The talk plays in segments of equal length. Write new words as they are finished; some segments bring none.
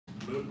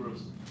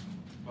members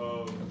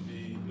of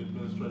the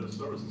Administrative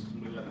Services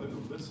Committee. I think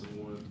we're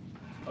missing one.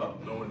 Oh,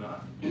 no, we're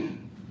not.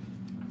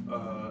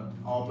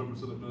 All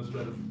members of the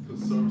Administrative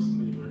Services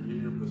Committee are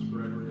here, Ms.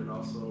 Gregory, and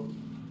also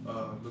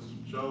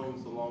Mr.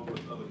 Jones, along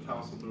with other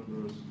council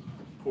members,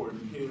 Corey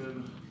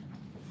Penn,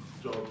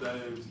 Joel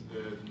Daves,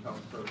 and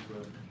Council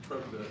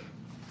President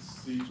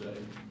C.J.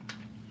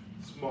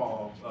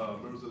 Small.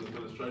 Members of the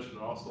administration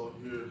are also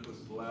here.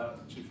 Mrs.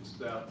 Lapp, Chief of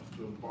Staff,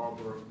 Jim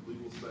Barber,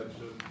 Legal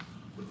Section,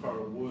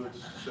 Ricardo Woods,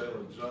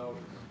 Shayla Jones,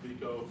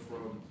 Vico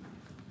from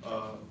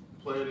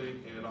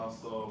Planning, and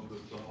also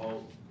Mr.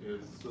 Holt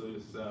and Celia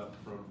Staff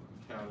from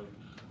Accounting.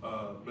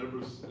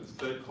 Members and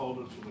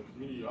stakeholders from the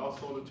community are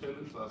also in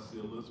attendance. I see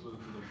Elizabeth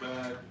in the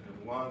back,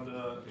 and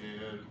Wanda,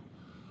 and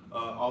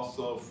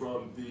also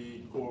from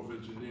the Corps of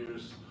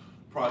Engineers,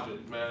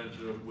 Project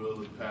Manager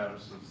Willie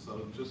Patterson.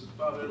 So just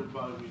about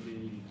everybody we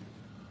need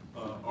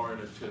are in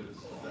attendance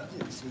on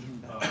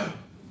that.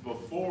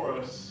 Before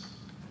us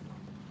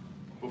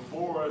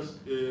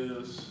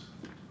is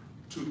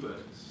two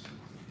things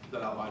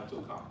that I'd like to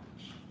accomplish.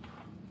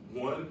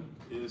 One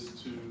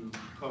is to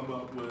come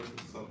up with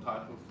some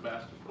type of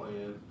master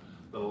plan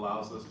that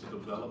allows us to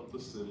develop the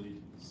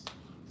city's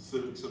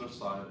civic center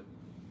site,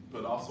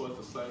 but also at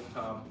the same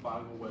time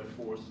find a way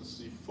for us to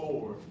see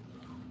forward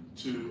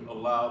to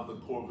allow the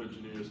Corps of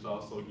Engineers to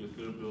also get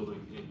their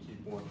building and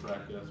keep on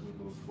track as we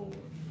move forward.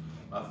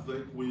 I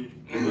think we've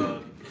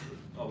done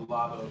a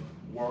lot of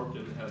work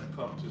and have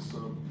come to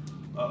some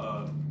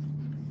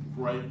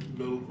great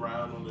middle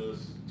ground on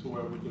this to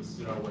where we can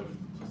see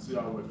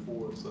our way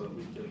forward so that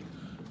we can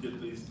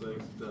get these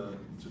things done.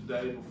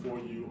 Today before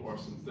you are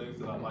some things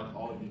that I'd like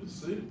all of you to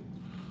see.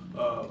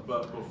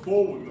 But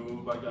before we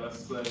move, I gotta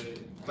say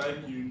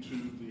thank you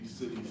to the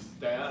city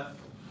staff.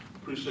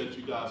 Appreciate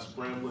you guys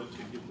scrambling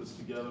to get this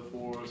together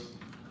for us.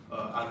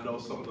 I know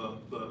some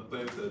of the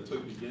things that it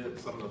took to get,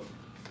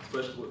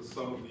 especially with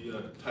some of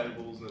the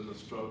tables and the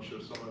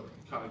structure, some are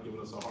kind of giving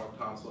us a hard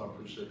time, so I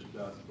appreciate you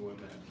guys doing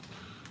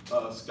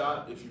that.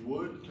 Scott, if you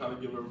would, kind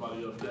of give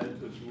everybody an update,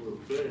 because you were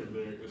very,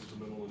 very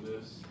instrumental in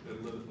this,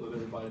 and let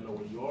everybody know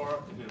where you are.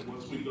 And then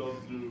once we go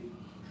through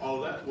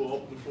all that, we'll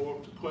open the floor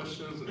up to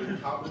questions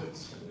and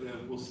comments,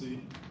 and we'll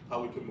see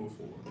how we can move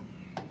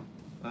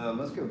forward.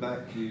 Let's go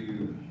back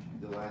to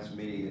the last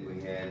meeting that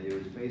we had. There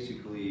was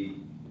basically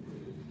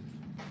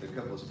a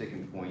couple of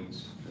sticking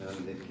points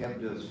that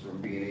kept us from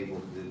being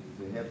able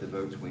to have the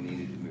votes we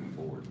needed to move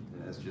forward.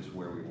 And that's just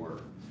where we were.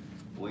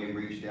 William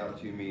reached out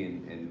to me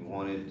and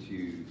wanted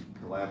to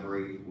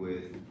collaborate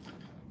with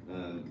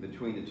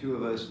between the two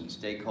of us and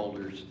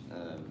stakeholders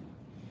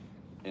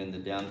in the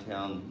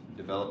downtown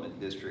development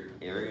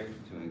district area,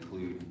 to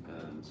include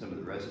some of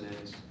the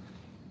residents,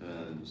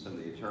 some of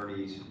the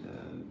attorneys,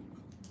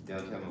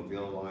 Downtown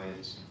Mobile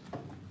Alliance,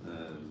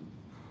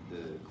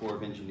 the Corps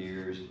of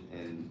Engineers,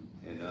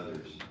 and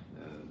others.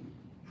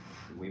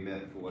 We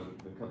met for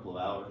a couple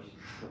of hours,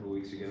 a couple of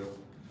weeks ago,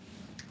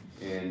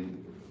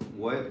 and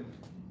what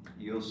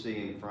you'll see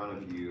in front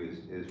of you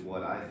is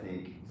what I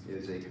think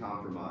is a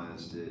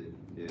compromise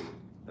that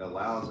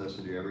allows us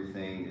to do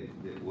everything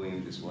that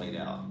William just laid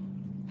out.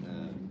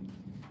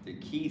 The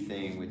key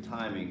thing with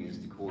timing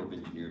is the Corps of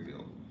Engineer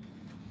bill.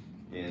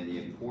 And the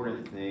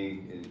important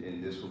thing,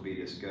 and this will be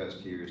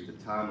discussed here, is the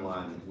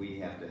timeline that we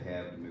have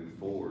to move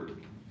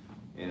forward.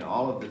 And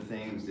all of the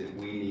things that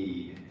we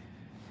need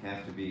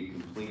have to be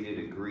completed,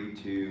 agreed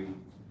to,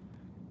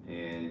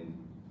 and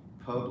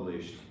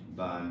published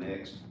by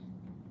next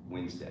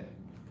Wednesday.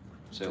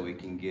 So we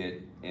can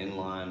get in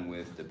line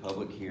with the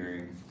public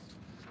hearing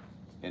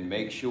and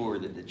make sure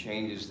that the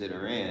changes that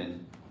are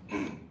in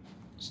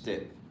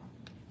stick.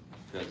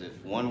 Because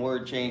if one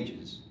word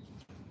changes,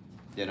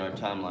 then our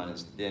timeline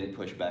is then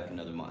pushed back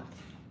another month.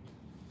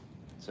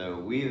 So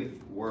we have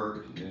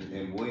worked,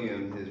 and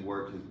William has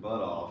worked his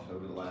butt off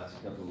over the last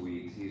couple of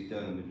weeks. He's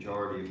done the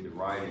majority of the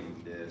writing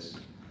of this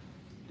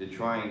to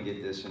try and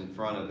get this in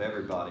front of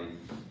everybody.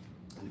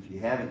 And if you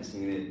haven't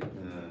seen it,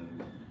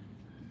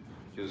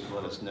 just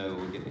let us know.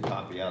 We'll get the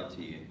copy out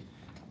to you.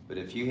 But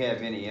if you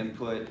have any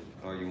input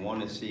or you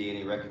want to see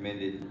any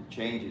recommended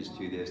changes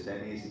to this,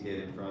 that needs to get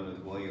in front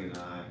of William and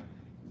I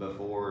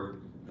before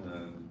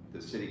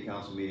the city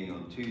council meeting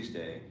on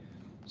Tuesday,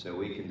 so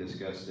we can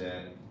discuss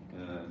that,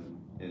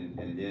 and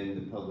then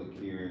the public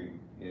hearing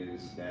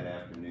is that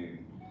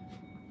afternoon.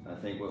 I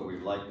think what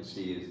we'd like to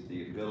see is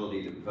the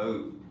ability to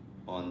vote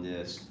on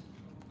this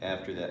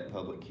after that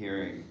public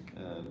hearing,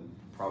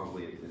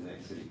 probably at the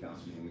next city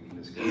council meeting. We can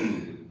discuss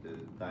the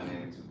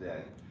dynamics of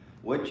that.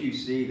 What you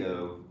see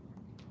though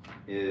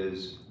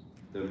is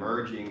the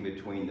merging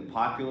between the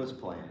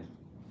populist plan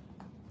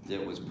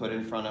that was put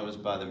in front of us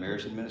by the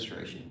mayor's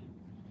administration,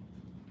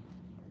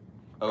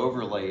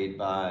 overlaid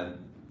by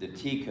the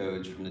T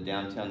codes from the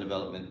downtown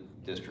development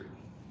district.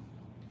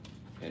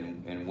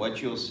 And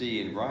what you'll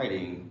see in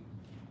writing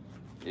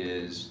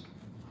is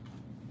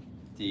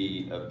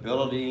the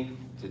ability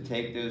to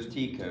take those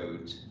T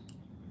codes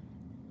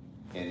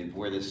and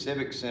where the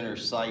Civic Center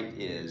site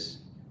is,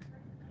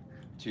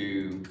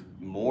 to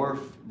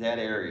morph that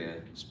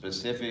area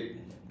specific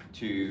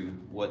to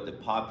what the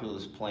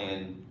Populous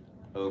Plan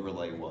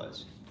overlay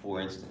was. For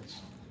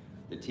instance,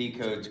 the T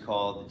codes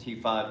called, the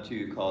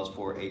T52 calls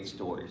for 8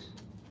 stories.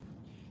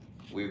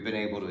 We've been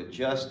able to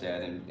adjust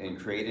that and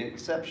create an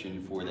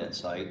exception for that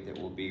site that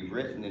will be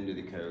written into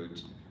the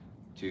codes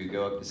to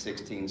go up to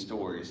 16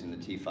 stories in the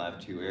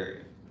T52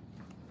 area,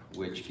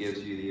 which gives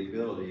you the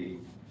ability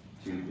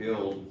to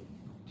build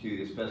to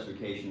the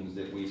specifications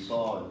that we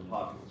saw in the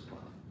Populous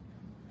Plan.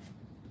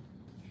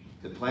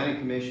 The Planning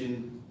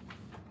Commission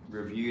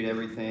reviewed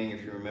everything.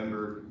 If you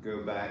remember,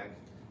 go back,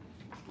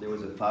 there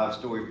was a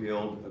 5-story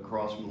build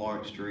across from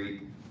Lawrence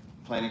Street.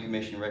 Planning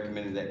Commission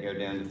recommended that go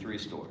down to 3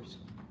 stories.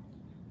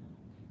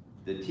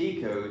 The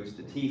T codes,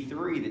 the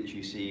T3 that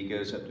you see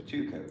goes up to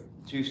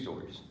 2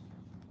 stories.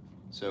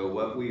 So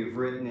what we have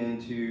written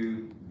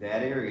into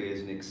that area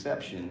is an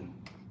exception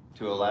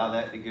to allow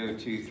that to go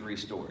to 3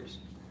 stories.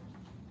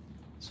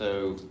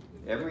 So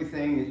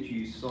everything that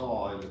you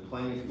saw in the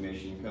Planning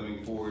Commission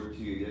coming forward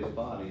to this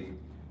body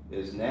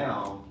is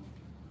now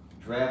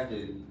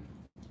drafted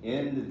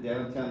in the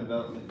Downtown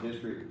Development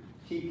District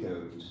T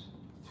codes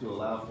to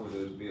allow for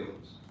those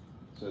builds.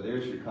 So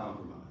there's your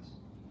compromise.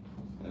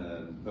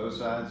 Both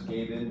sides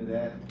gave into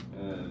that.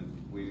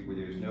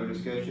 There's no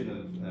discussion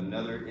of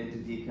another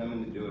entity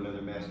coming to do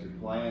another master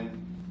plan,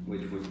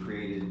 which would have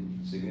created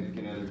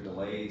significant other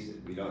delays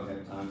that we don't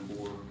have time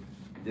for.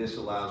 This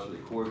allows for the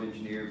Corps of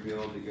Engineer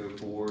build to go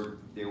forward.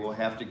 They will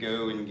have to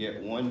go and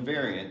get 1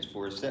 variance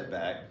for a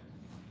setback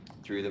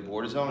through the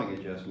Board of Zoning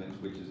Adjustments,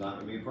 which is not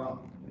going to be a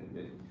problem.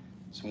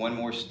 It's 1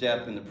 more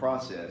step in the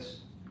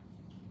process,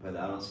 but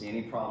I don't see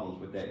any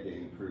problems with that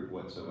getting approved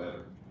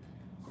whatsoever.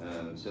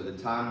 So the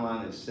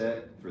timeline is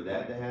set for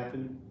that to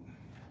happen.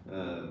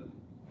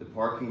 The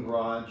parking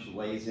garage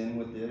lays in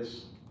with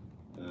this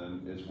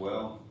as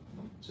well.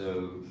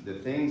 So the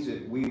things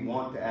that we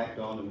want to act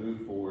on to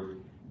move forward,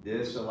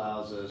 this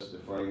allows us the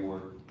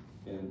framework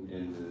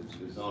in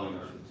the zoning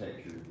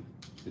architecture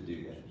to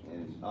do that.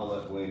 And I'll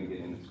let William get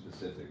into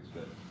specifics,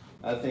 but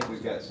I think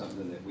we've got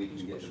something that we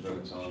can get the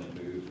votes on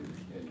and move.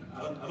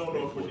 I don't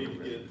know if we need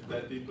to get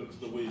that deep into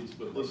the weeds,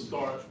 but let's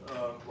start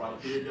right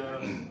here,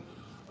 guys.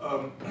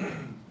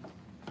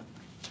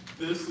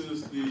 This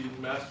is the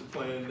master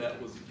plan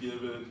that was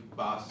given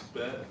by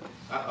SPEC.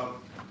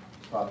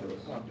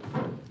 Populous.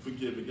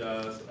 Forgive me,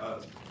 guys.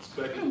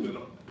 SPEC has been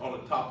on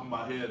the top of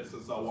my head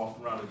since I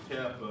walked around in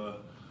Tampa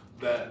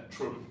that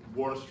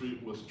Water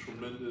Street was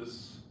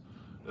tremendous.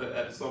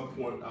 At some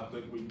point, I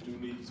think we do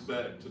need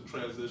SPEC to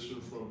transition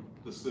from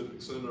the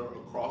Civic Center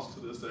across to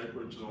this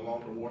acreage and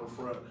along the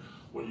waterfront,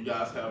 where you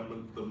guys have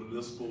the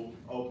municipal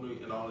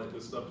opening and all that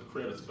good stuff to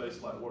create a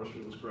space like Water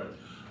Street was great.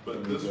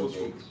 But this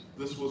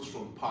was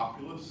from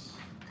Populous,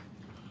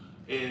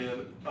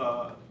 and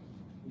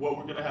what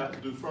we're gonna have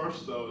to do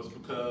first though is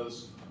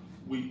because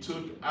we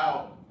took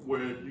out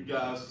where you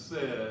guys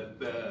said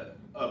that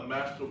a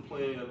master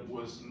plan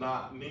was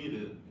not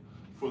needed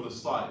for the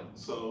site.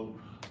 So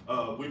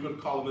we've been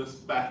calling this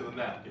back of the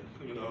napkin,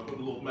 you know, a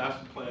little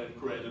master plan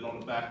created on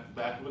the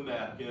back of a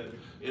napkin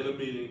in a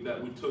meeting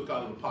that we took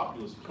out of the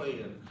Populous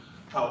plan.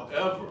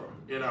 However,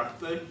 in our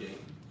thinking,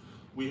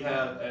 we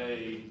have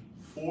a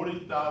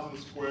 40,000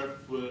 square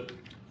foot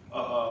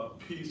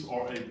piece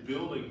or a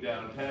building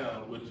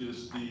downtown, which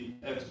is the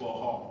Expo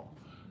Hall.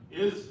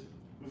 It's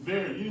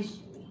very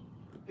useful.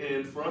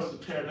 And for us to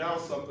tear down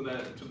something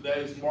that in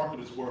today's market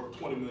is worth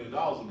 $20 million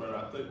or better,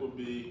 I think would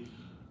be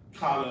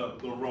kind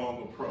of the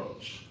wrong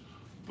approach.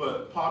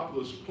 But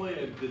Populous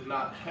plan did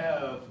not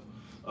have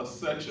a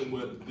section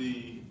with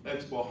the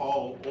Expo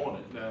Hall on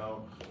it.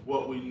 Now,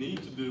 what we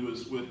need to do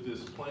is with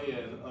this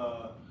plan,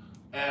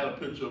 add a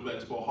picture of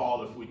Expo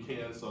Hall if we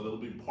can, so it'll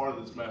be part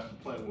of this master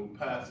plan when we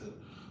pass it.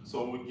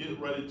 So when we get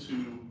ready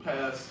to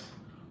pass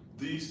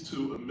these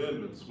 2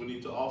 amendments, we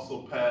need to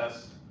also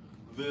pass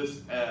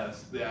this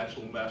as the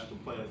actual master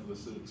plan for the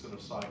Civic Center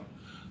site.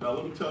 Now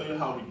let me tell you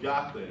how we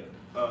got there.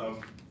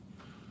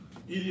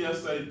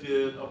 EDSA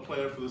did a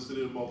plan for the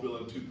city of Mobile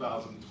in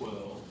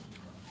 2012,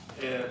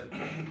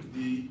 and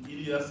the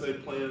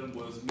EDSA plan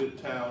was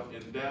Midtown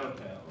and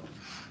Downtown.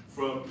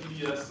 From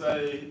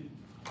EDSA,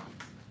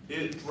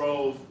 it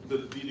drove the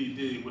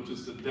DDD, which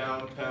is the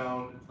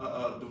Downtown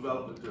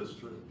Development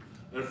District.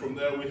 And from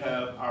there we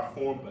have our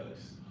form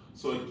base.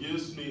 So it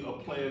gives me a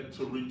plan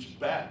to reach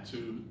back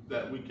to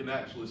that we can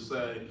actually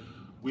say,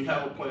 we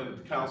have a plan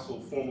that the council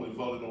formally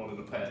voted on in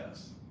the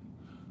past.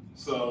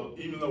 So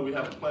even though we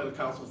have a plan the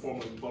council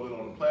formally voted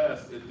on in the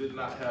past, it did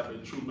not have a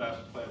true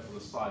master plan for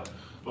the site.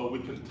 But we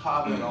can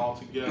tie that all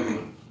together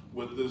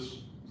with this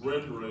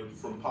rendering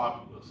from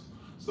Populous.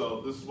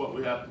 So this is what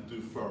we have to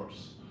do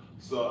first.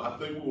 So I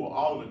think we were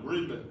all in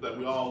agreement that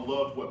we all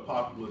loved what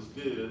Populous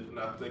did, and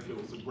I think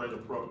it was a great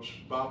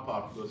approach by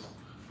Populous.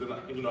 Then,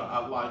 you know,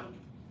 I'd like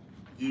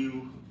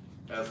you,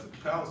 as the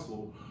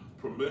council,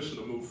 permission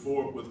to move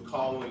forward with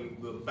calling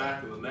the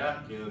back of the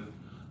napkin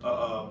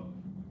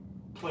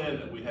plan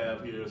that we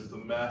have here is the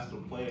master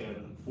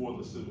plan for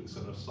the Civic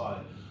Center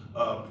site.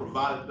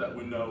 Provided that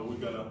we know we're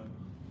gonna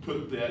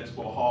put the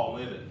Expo Hall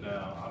in it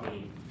now. I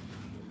mean,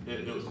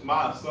 it was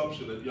my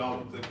assumption that y'all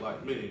would think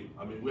like me.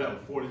 I mean, we have a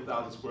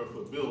 40,000 square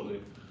foot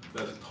building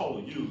that's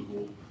totally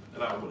usable,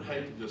 and I would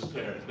hate to just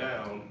tear it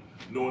down,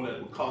 knowing that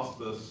it would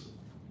cost us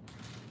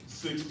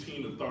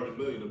 16 to 30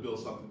 million to build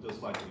something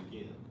just like it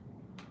again.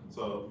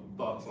 So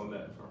thoughts on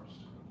that first?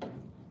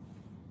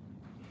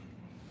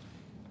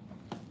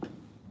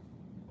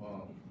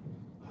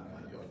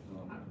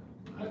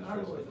 I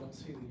really don't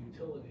see the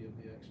utility of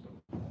the expo.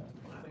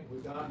 I think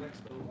we've got an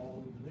expo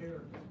hall over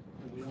there,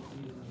 and we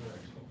don't need another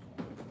expo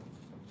hall.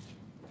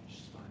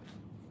 Just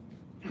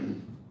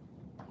fine.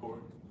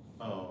 Corey?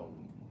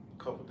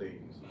 Couple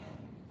things.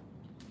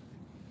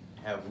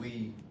 Have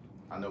we,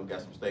 I know we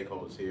got some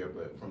stakeholders here,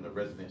 but from the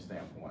resident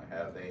standpoint,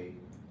 have they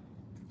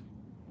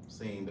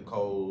seen the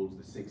codes,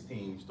 the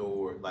 16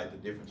 store, like the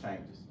different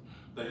changes?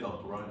 They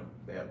helped write.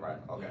 They have, right,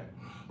 okay.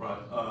 Right.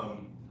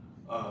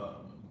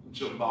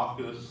 Jim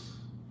Bacchus,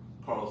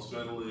 Carlos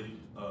Finley,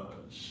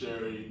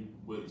 Sherry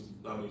Wicks,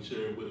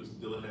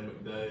 Dillahan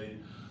McDay.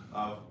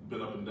 I've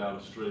been up and down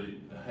the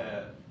street. I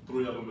had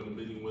 3 of them in the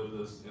meeting with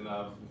us, and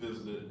I've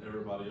visited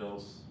everybody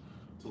else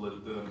to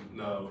let them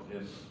know.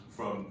 And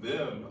from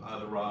them, I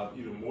derived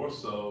even more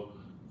so,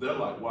 they're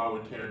like, why are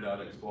we tearing down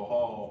Expo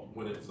Hall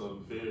when it's a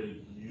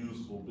very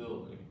usable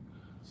building?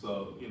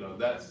 So, you know,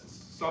 that's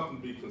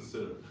something to be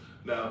considered.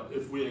 Now,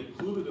 if we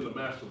include it in the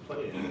master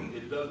plan,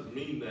 it doesn't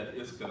mean that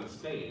it's gonna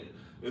stand.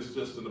 It's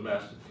just in the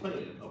master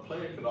plan. A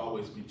plan can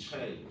always be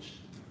changed.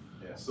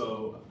 Yeah.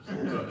 So,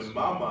 in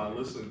my mind,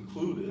 let's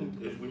include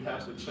it. If we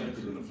have to change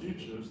it in the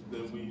future,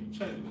 then we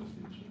change it in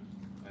the future.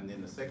 And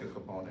then the second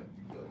component,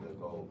 to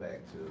go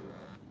back to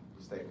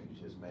the statement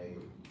you just made,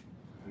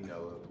 you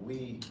know,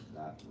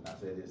 I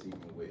said this even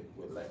with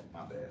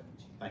my bad,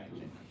 thank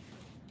you, Jim.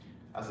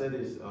 I said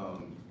this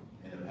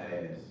in the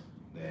past,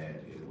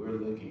 that if we're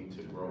looking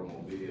to grow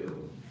Mobile,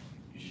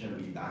 you shouldn't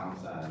be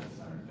downsizing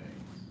certain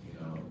things. You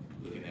know,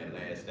 looking at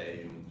last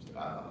stadium,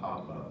 I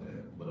talked about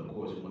that, but of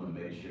course we want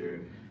to make sure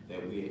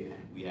that we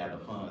have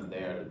the funds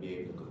there to be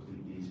able to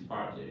complete these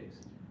projects.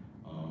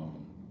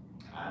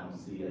 I don't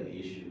see an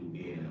issue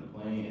being in the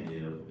plan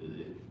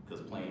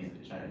because plans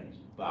have changed.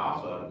 But I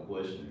also have a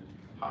question: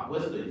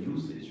 what's the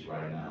usage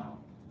right now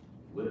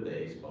with the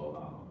Expo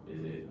Hall?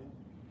 Is it?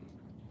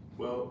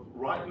 Well,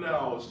 right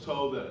now I was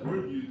told that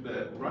we're using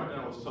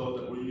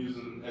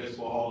Expo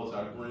Hall as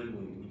our green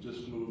room. We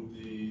just moved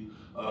the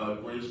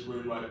green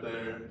screen right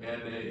there,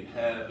 and they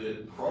have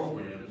it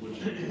programmed,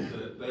 which means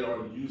that they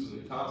are using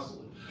it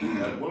constantly.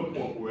 At one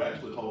point, we were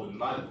actually holding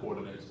night court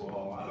in Expo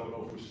Hall. I don't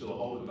know if we're still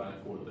holding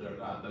night court there or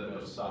not. That may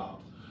have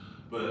stopped.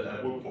 But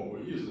at one point,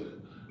 we're using it.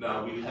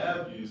 Now, we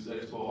have used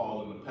Expo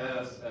Hall in the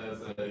past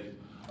as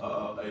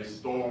a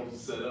storm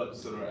setup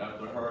center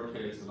after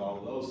hurricanes and all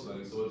of those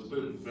things. So it's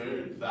been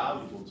very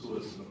valuable to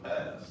us in the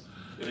past.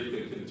 And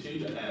it can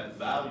continue to add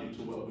value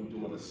to what we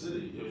do in the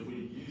city if we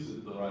use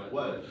it the right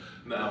way.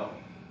 Now,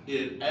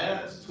 it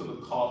adds to the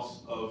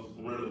cost of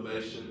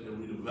renovation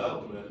and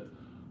redevelopment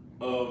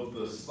of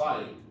the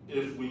site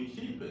if we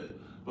keep it,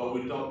 but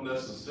we don't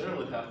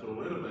necessarily have to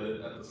renovate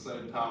it at the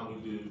same time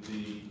we do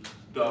the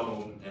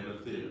dome and the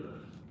theater.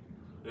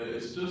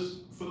 It's just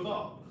for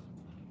thought.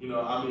 You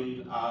know, I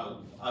mean,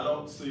 I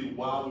don't see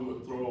why we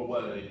would throw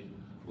away,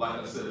 like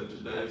I said, in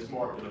today's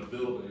market, a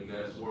building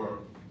that's worth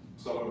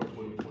somewhere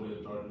between $20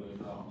 and $30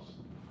 million.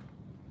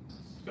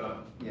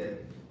 Scott? Yeah,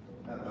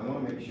 I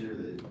want to make sure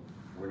that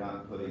we're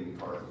not putting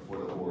the cart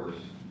before the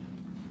horse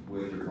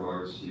with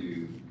regards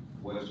to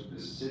what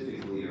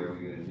specifically are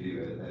we going to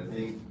do. I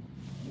think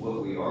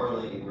what we are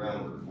laying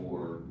groundwork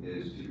for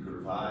is to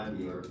provide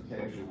the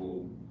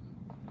architectural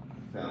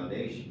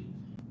foundation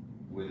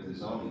with the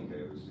zoning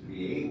codes to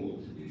be able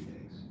to do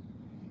things.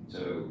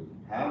 So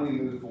how we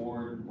move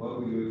forward,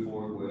 what we move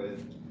forward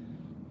with,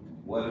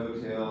 what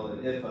hotel,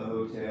 and if a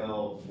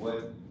hotel,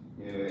 what,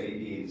 you know, A,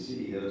 B, and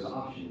C, those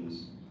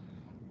options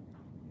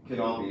can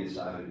all be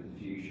decided in the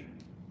future.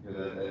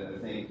 Because I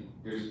think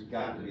there's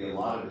got to be a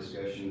lot of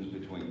discussions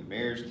between the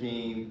mayor's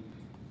team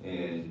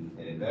and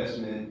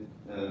investment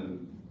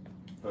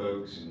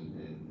folks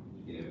and,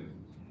 you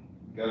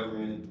know,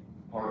 government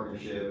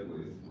partnership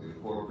with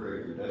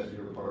corporate or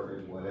industrial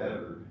partners,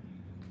 whatever.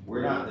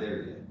 We're not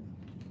there yet,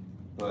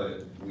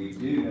 but we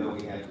do know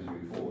we have to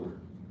move forward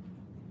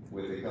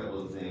with a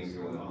couple of things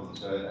going on.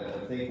 So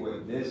I think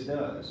what this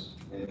does,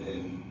 and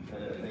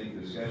I think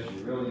the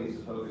discussion really needs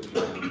to focus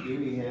on, do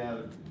we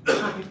have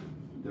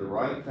the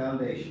right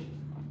foundation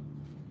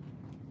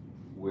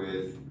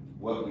with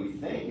what we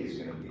think is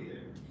gonna be there?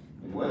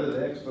 And whether the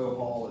Expo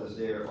Hall is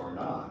there or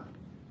not,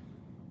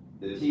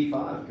 the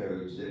T5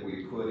 codes that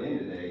we put in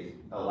today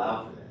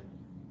allow for that.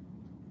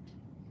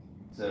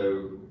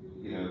 So,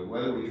 you know,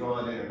 whether we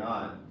draw it in or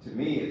not, to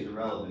me, it's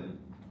irrelevant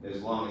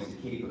as long as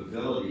the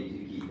capability to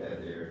keep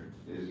that there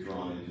is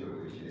drawn into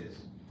it, which it is.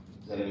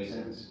 Does that make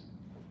sense?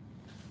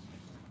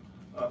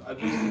 I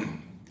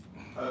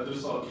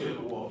just saw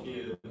Kendall walk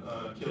in.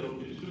 Kendall,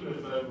 could you do me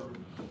a favor?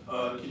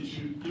 Could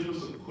you give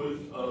us a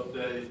quick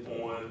update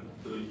on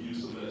the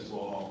use of Expo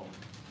Hall?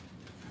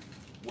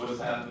 What's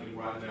happening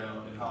right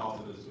now and how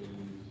often it's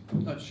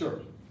being used? Sure.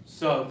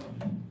 So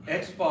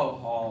Expo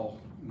Hall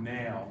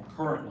now,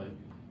 currently,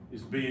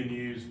 is being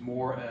used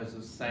more as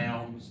a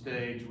sound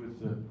stage with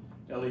the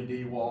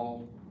LED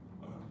wall.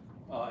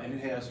 And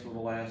it has for the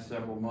last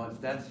several months.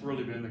 That's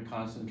really been the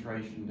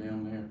concentration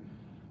down there.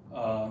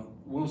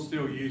 We'll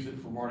still use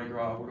it for Mardi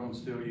Gras. We're gonna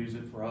still use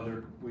it for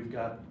other, we've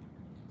got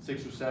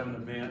 6 or 7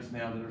 events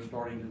now that are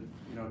starting to,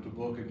 to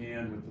book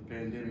again with the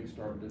pandemic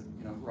starting to,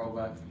 roll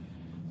back.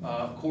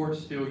 Courts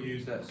still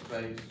use that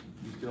space.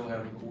 You still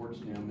have the courts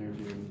down there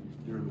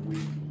during the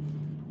week.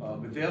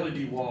 But the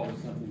LED wall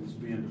is something that's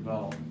being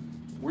developed.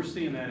 We're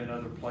seeing that in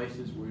other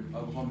places.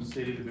 Oklahoma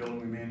City, the building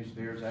we manage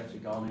there, has actually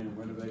gone in and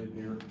renovated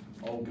their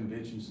old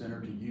convention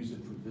center to use it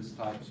for this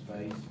type of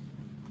space.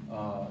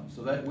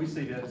 So that we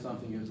see that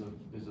something as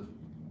a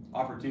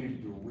opportunity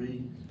to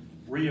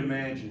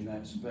reimagine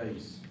that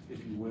space,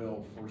 if you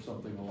will, for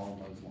something along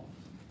those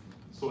lines.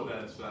 So it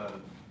adds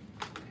value.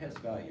 It has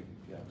value,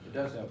 yeah, it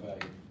does have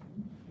value.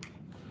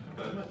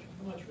 How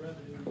much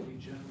revenue would be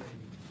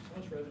generated? How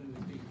much revenue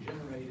is being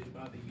generated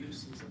by the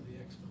uses of the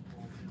expo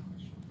hall now?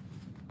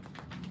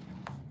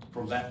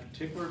 From that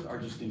particular, or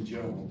just in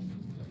general?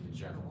 In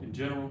general. In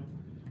general,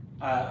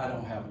 I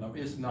don't have a number.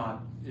 It's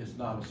not a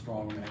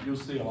strong amount. You'll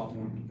see a lot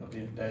more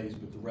event days,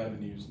 but the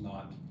revenue's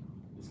not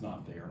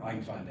there. I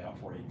can find out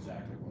for you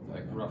exactly what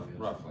that number is.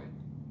 Roughly.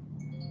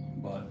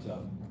 But,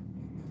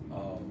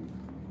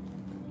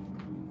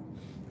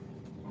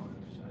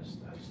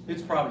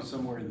 it's probably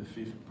somewhere in the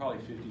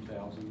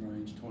 50,000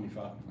 range,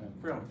 25,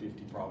 around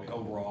 50 probably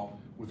overall,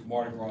 with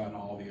Mardi Gras and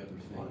all the other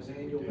things. On an that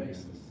we annual do.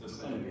 basis.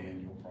 On an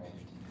annual probably.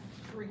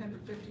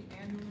 350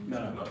 annually?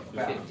 No,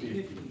 about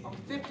 50. Oh,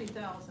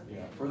 50,000.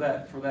 Yeah, for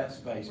that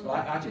space, For but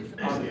that I can,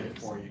 particular I'll get it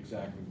space. for you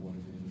exactly what it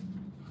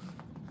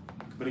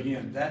is. But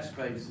again, that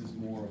space is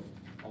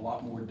a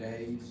lot more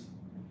days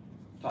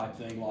type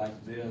thing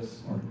like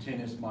this, or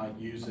tennis might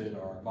use it,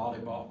 or a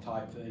volleyball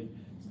type thing.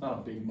 It's not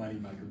a big money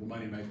maker. The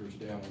money maker's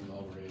down on the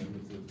other end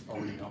with the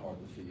arena or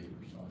the theater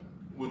side.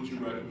 Would you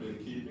recommend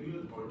keeping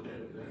it or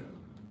tearing it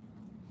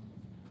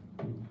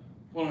down?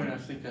 Well, I mean, I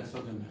think that's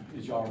something,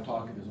 as y'all are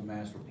talking, is a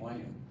master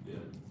plan. Yeah.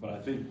 But I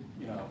think,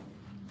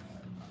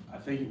 I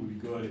think it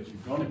would be good if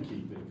you're gonna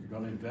keep it, if you're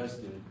gonna invest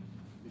in it,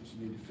 that you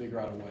need to figure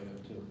out a way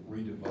to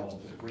redevelop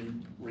it,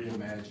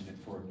 reimagine it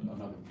for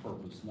another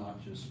purpose, not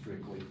just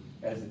strictly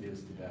as it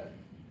is today.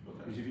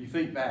 Because if you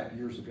think back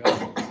years ago,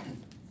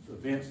 the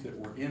events that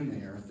were in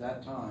there at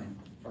that time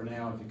are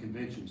now at the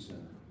convention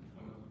center.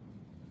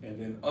 And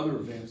then other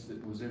events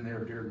that was in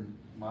there during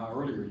my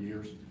earlier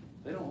years,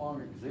 they no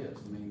longer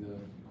exist. I mean,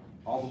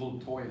 all the little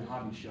toy and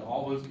hobby show,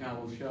 all those kind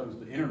of little shows,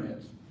 the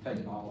internet's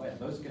taking all that.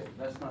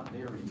 That's not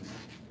there anymore.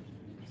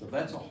 So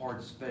that's a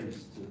hard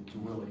space to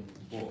really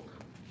book.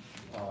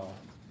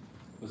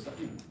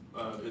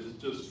 It's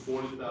just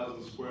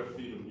 40,000 square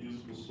feet of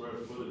usable square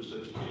footage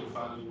that you can't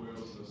find anywhere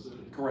else in the city.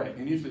 Correct,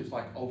 and usually it's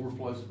like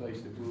overflow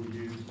space that we'll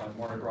use, like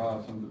Mardi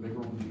Gras, some of the bigger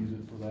ones use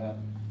it for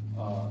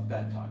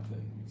that type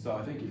thing. So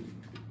I think if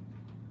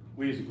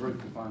we as a group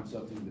can find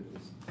something that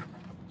was,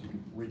 you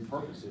can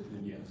repurpose it,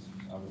 then yes,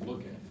 I would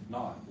look at it. If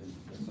not, then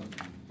that's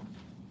something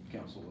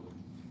council or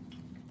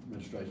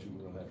administration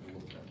will have to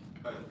look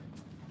at.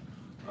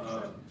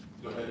 Okay.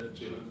 Go ahead,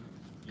 Gina.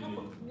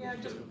 Yeah,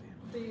 just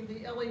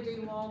the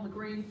LED wall, the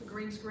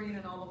green screen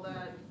and all of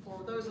that,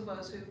 for those of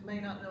us who may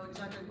not know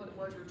exactly what it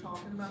was you're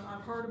talking about,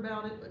 I've heard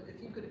about it, but if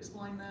you could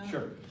explain that?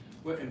 Sure.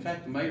 Well, in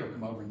fact, the mayor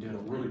come over and did a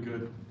really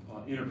good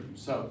interview.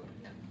 So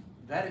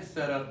that is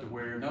set up to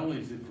where not only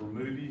is it for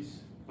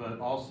movies, but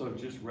also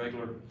just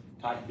regular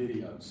type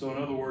video. So in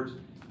other words,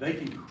 they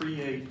can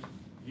create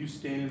you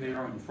standing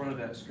there in front of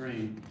that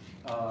screen,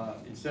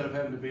 instead of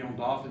having to be on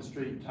Dolphin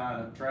Street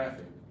tying up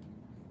traffic.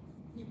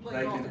 You play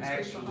They Dolphin can Street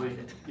actually, behind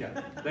it.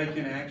 yeah, they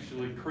can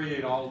actually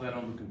create all of that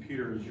on the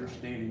computer as you're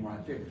standing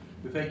right there.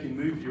 But they can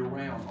move you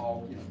around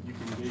you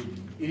can be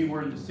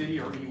anywhere in the city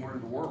or anywhere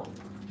in the world.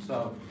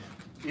 So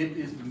it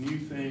is the new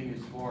thing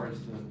as far as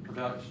the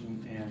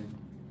production and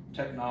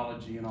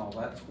technology and all.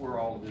 That's where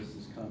all of this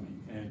is coming.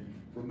 And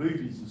for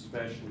movies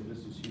especially, this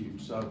is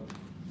huge. So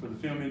for the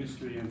film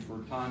industry and for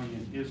Tommy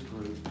and his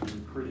group,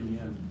 recruiting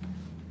in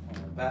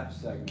that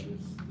segment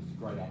is a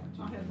great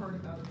opportunity. I had heard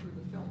about it through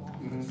the film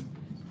office.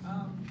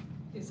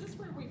 Is this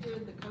where we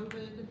did the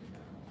COVID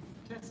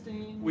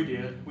testing? We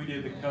did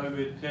the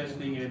COVID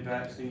testing and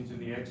vaccines in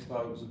the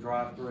expo. It was a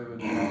drive-through,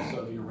 and then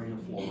also the arena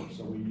floor.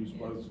 So we used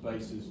both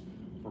spaces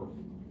for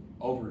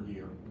over a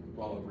year,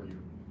 well over a year.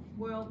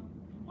 Well,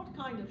 what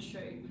kind of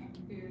shape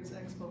is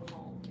Expo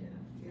Hall in?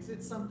 Is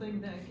it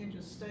something that can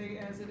just stay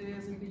as it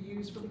is and be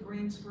used for the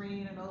green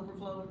screen and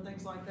overflow and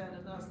things like that,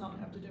 and does not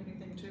have to do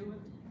anything to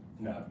it?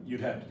 No, you'd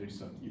have to do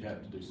some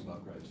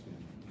upgrades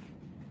then.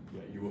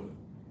 Yeah, you would.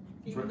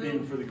 Even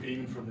Even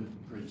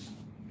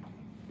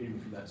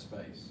for that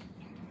space.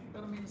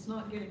 But I mean, it's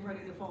not getting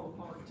ready to fall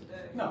apart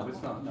today. No,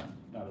 it's not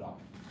at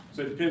all.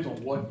 So it depends on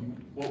what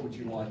would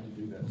you like to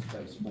do that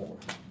space for.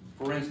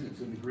 For instance,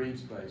 in the green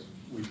space,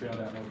 we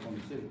found out in Oklahoma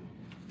City,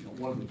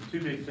 one of the two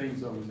big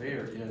things over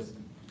there is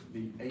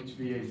the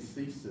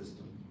HVAC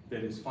system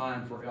that is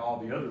fine for all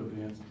the other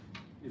events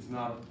is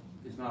not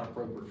is not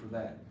appropriate for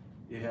that.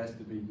 It has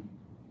to be,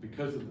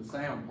 because of the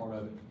sound part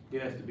of it,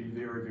 it has to be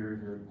very, very,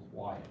 very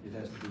quiet. It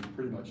has to be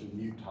pretty much a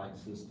mute type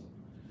system.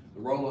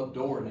 The roll-up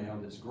door now,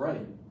 that's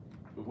great,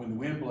 but when the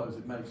wind blows,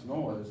 it makes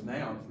noise.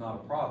 Now it's not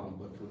a problem,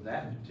 but for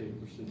that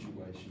particular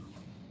situation,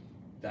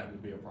 that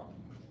would be a problem.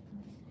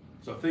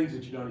 So things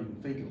that you don't even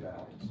think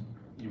about,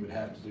 you would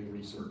have to do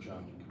research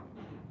on.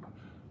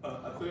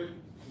 I think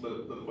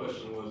the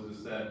question was,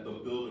 is that the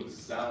building's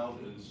sound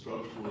and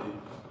structurally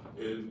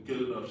in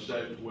good enough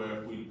shape where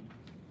if we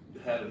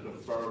had a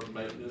deferred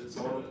maintenance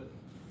on it,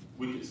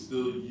 we could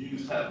still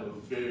have a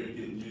very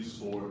good use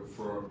for it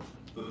for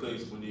the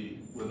things we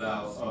need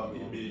without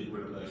immediate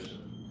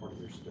renovation. Part of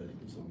their study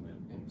was on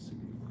that in the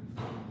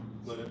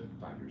CB. Go ahead.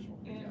 5 years old.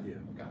 And- Yeah,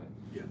 got it,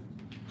 yeah.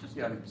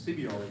 Yeah, the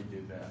CB already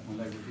did that. When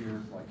they were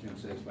here, like Jim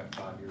says, about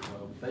 5 years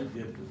old, they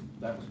did,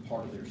 that was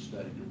part of their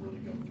study to really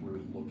go through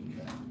and look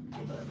at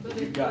that.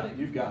 But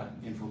You've got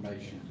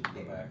information to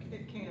go back and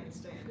It can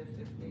stand if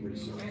need be.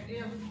 research. And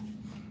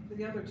if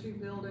the other two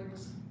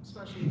buildings,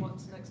 especially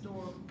ones next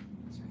door,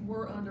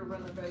 were under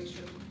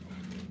renovation,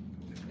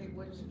 it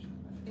would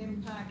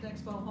impact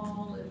Expo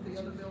Hall if the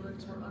other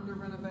buildings were under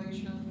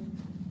renovation.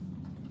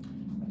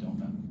 I don't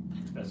know.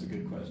 That's a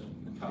good question.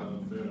 Kind of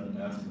unfair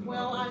to ask them.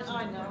 Well,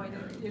 I know,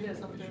 it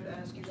is unfair to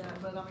ask you that,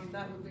 but I mean,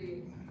 that would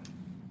be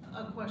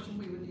a question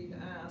we would need to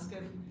ask.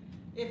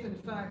 If in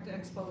fact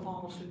Expo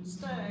Hall should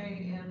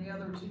stay and the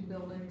other two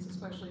buildings,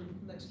 especially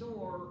next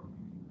door,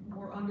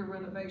 were under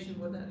renovation,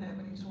 would that have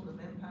any sort of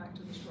impact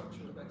to the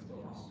structure of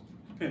Expo Hall?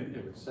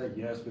 It would say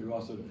yes, but it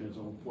also depends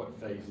on what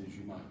phases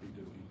you might be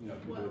doing. You know,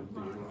 if you're doing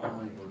theater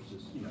only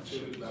versus, you know,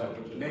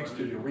 so next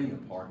to the arena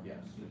part, yes.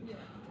 Yeah.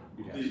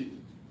 You'd have to.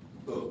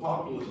 The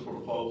Populous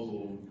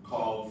proposal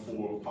called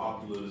for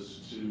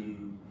Populous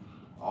to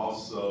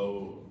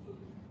also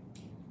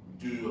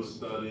do a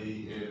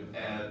study and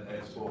add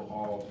Expo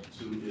Hall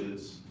to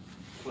its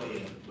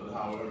plan, but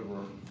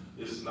however,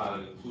 it's not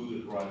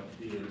included right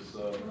here,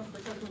 so. Well,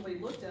 because when we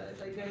looked at it,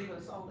 they gave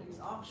us all these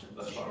options.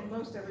 That's right. And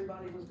most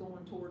everybody was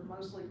going toward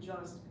mostly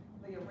just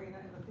the arena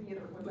and the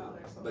theater without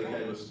Expo Hall. They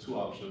gave us two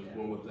options,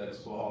 one with the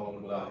Expo Hall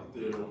and without the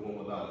theater, one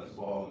without Expo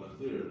Hall and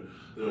the theater.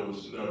 There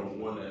was never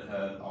one that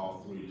had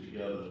all three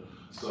together.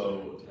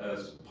 So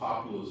as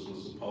Populous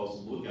was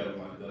supposed to look at it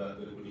like that, I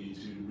think we need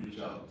to reach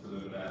out to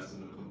them and ask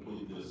them to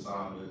complete the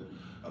assignment.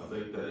 I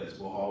think that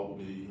Expo Hall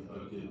would be a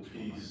good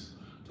piece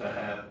to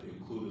have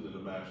included in the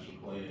master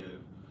plan.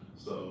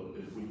 So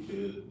if we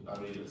could, I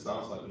mean, it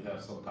sounds like we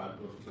have some type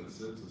of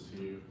consensus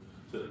here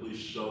to at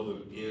least show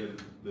them in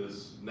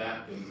this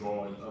napkin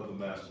drawing of the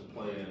master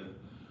plan.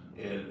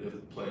 And if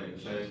the plan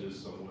changes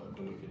somewhat,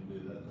 then we can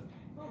do that.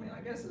 Well, I mean,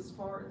 I guess as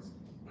far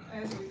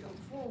as we go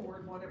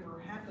forward,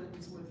 whatever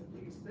happens with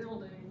these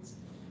buildings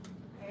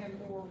and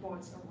or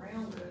what's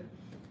around it,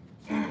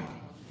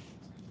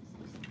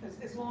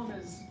 as long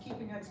as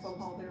keeping Expo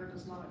Hall there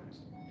does not,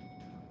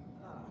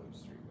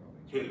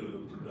 Hinder the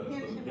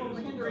production. won't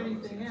hinder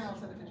anything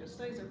else, and if it just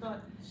stays there,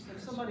 but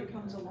if somebody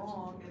comes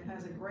along and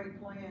has a great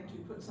plan to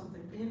put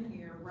something in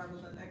here rather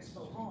than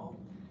Expo Hall,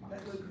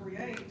 that would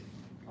create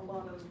a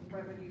lot of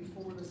revenue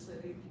for the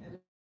city and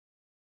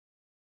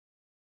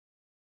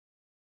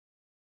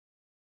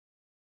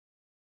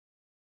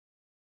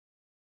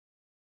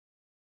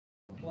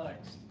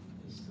Complex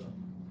is the,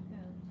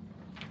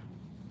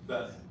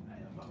 That's,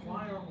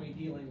 why aren't we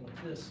dealing with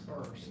this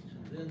first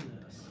and then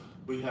this?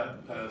 we have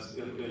to pass,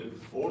 in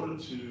order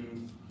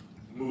to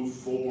move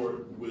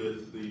forward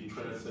with the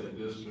transit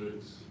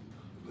districts,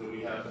 then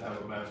we have to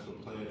have a master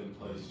plan in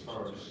place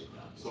first.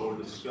 So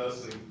we're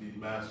discussing the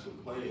master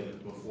plan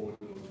before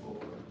we move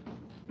forward.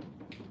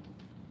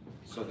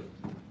 So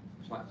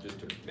just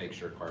to make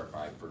sure,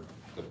 clarify for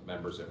the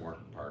members that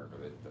weren't part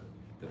of it,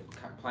 the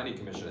planning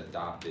commission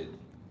adopted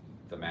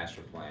the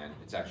master plan.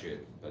 It's actually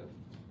a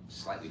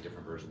slightly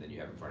different version than you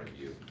have in front of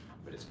you,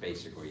 but it's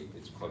basically,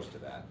 it's close to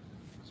that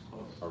It's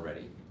close.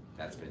 already.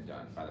 That's been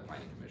done by the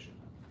planning commission.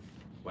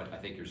 What I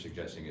think you're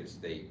suggesting is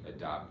they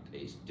adopt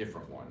a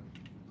different one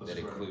that That's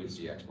correct. includes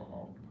the Expo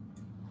Hall.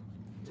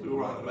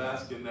 I'm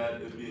asking that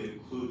it be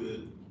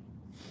included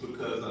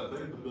because I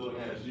think the building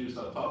has use.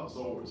 I talked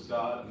so with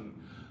Scott and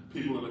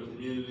people in the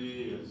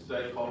community and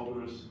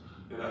stakeholders,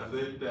 and I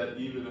think that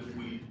even if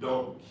we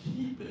don't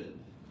keep it,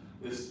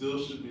 it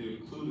still should be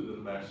included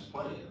in the master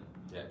plan.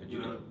 Yeah, but You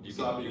know, you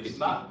so I mean, it's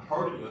not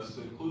hurting us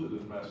to include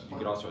it in the master You plan.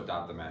 could also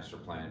adopt the master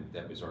plan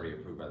that was already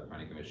approved by the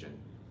planning commission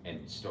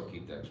and still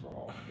keep the Expo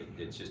Hall.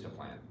 It's just a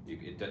plan.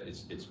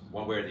 It's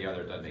one way or the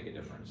other, it doesn't make a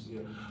difference. Yeah,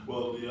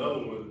 well, the other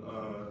one,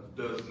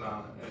 does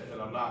not, and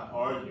I'm not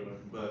arguing,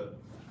 but,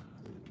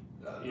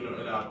 you know,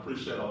 and I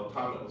appreciate all the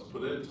time that was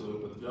put into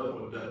it, but the other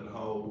one doesn't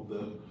hold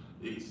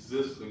the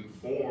existing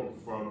form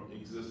from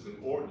existing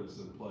ordinance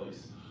in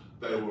place.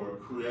 They were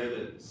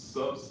created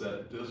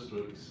subset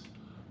districts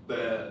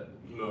that,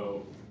 you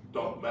know,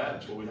 don't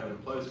match what we have in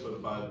place,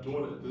 but by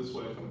doing it this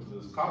way, coming to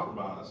this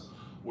compromise,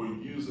 we're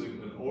using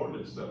an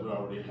ordinance that we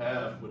already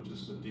have, which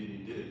is the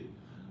DDD.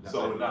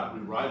 So we're not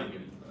rewriting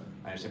anything.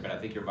 I understand, but I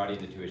think you're muddying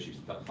the two issues.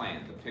 The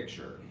plan, the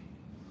picture,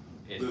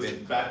 It's This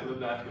been, back of the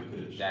napkin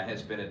pitch. that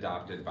has been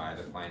adopted by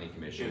the planning And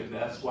commission.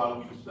 that's why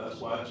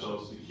I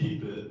chose to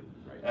keep it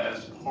Right.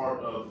 as part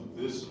of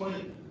this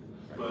plan.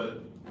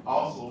 But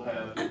also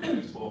have the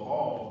Expo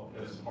Hall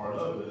as part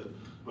of it,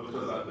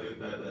 because I think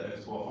that the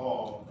Expo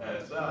Hall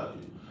adds value.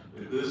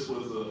 And this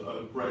was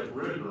a great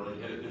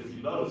rendering, and if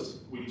you notice,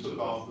 we took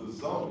off the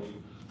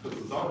zoning, because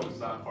the zoning is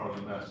not part of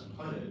the master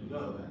plan, you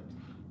know that.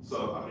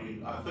 So, I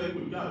mean, I think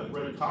we've got a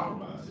great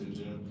compromise here,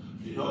 Jim.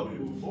 If you help me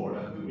move forward,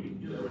 I think we can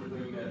get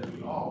everything that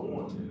we all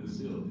want in this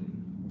deal.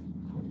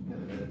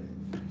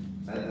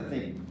 I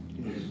think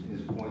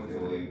his point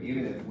though,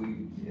 even if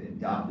we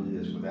adopted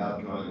this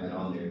without drawing that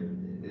on there,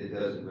 it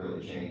doesn't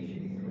really change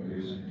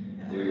anything.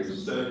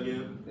 There's, Say it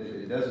again.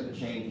 it doesn't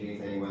change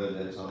anything whether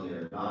that's on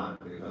there or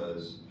not,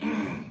 because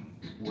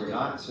we're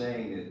not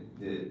saying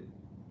that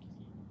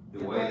the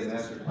way the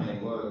master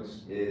plan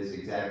looks is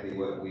exactly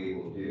what we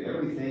will do.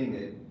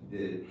 Everything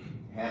that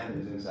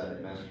happens inside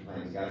that master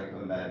plan has gotta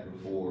come back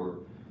before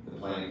the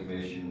planning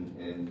commission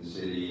and the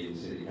city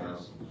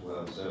council as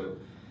well. So,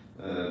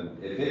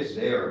 if it's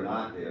there or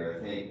not there, I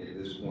think at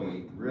this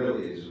point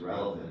really is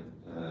irrelevant,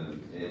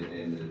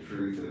 in the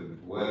truth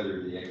of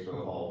whether the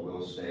expo hall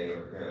will stay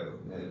or go.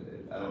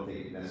 I don't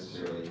think it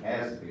necessarily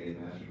has to be in the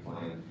master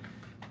plan.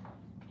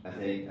 I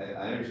think, I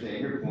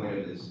understand your point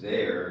of it's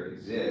there,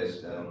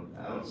 exists,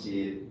 I don't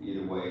see it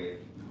either way.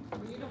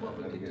 Well, you know what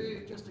we could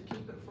do, just to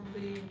keep it from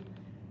being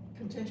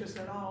contentious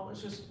at all,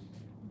 is just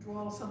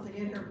draw something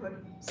in here, put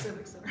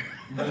civic center.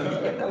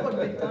 That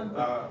wouldn't be done.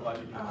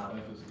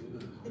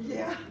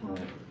 Yeah,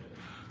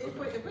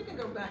 if we can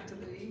go back to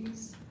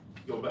these,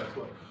 Go back to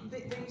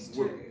what? these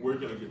two. We're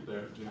gonna get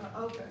there, Jim.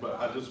 Okay. But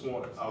I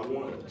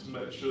wanted to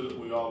make sure that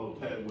we all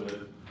okay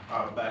with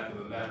our back of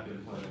the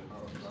napkin plan.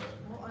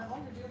 Well, all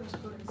you're doing is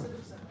putting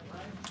civic center,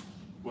 right?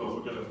 Well,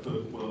 we're gonna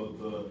put,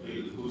 the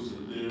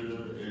inclusive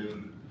theater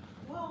and,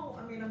 Well,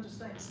 I mean, I'm just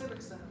saying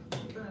civic center,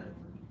 boom,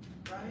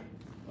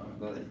 right?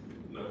 But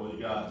you know, you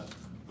got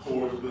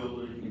Coors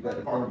Building. you've got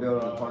the park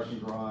building, the parking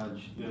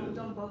garage. Yeah. We've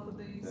done both of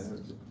these, Yeah.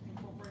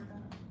 incorporate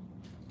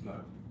that. No.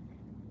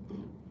 The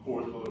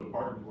Coors Building, the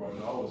parking garage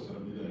are always gonna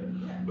be there.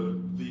 Yeah.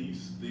 But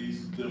these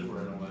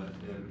differ in a way,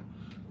 and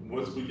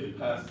once we get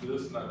past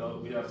this, and I know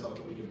that we have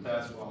something we can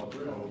pass, we'll all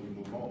agree on, we can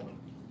move on.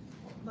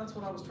 That's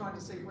what I was trying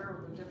to see, where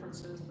are the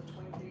differences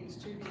between these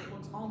two, it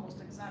looks almost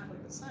exactly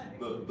the same.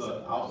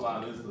 The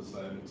outline is the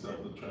same,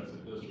 except the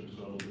transit districts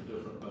are a little bit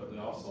different, but they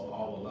also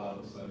all allow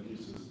the same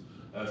uses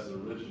as the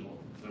original,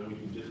 and we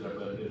can get there,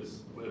 but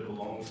it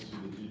belongs to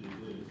the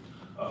GDD.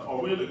 Are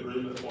we in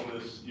agreement on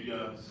this, you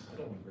guys? I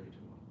don't agree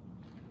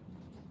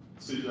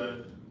to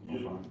CJ?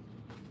 You?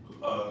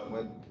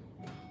 What, it.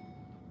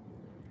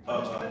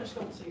 I just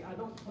don't see, I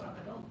don't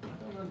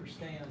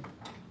understand.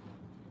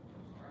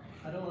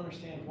 I don't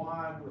understand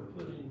why we're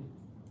putting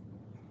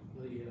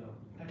the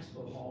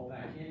expo hall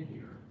back in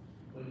here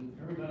when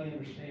everybody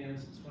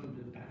understands it's going to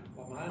be the past.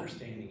 Well, my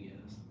understanding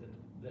is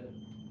that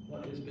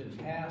what has been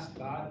passed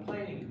by the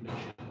planning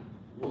commission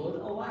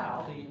would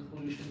allow the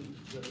inclusion,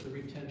 the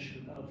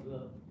retention of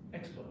the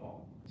expo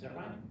hall. Is that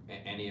right?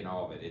 Any and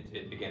all of it.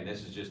 Again,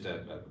 this is just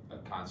a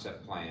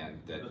concept plan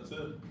That's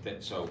it.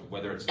 that, so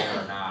whether it's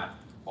there or not,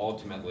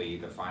 ultimately,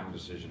 the final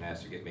decision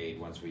has to get made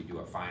once we do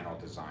a final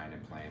design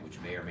and plan, which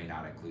may or may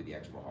not include the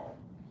expo hall.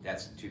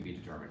 That's to be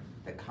determined.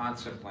 The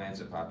concept plans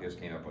that Papios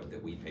came up with,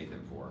 that we paid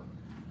them for,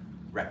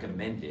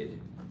 recommended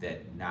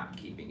that not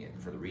keeping it,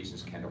 for the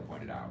reasons Kendall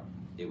pointed out.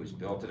 It was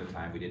built at a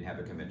time we didn't have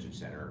a convention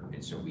center,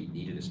 and so we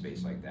needed a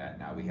space like that.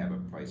 Now we have a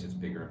place that's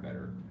bigger and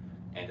better.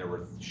 And there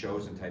were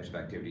shows and types of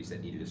activities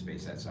that needed a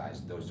space that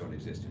size. Those don't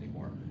exist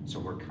anymore. So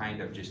we're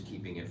kind of just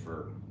keeping it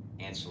for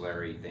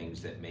ancillary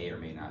things that may or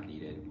may not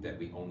need it, that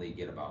we only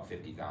get about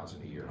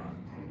 50,000 a year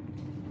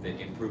on. The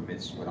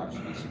improvements would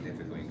obviously be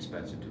significantly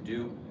expensive to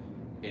do,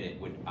 and it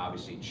would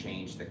obviously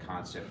change the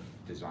concept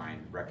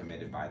design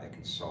recommended by the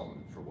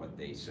consultant for what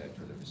they said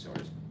for the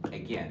facilities.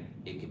 Again,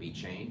 it could be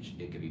changed,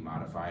 it could be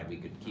modified, we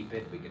could keep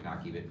it, we could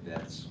not keep it,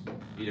 that's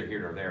neither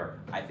here nor there.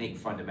 I think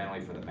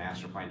fundamentally for the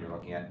master plan you're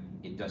looking at,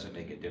 it doesn't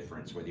make a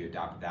difference whether you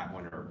adopt that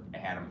one or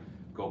had them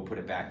go put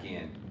it back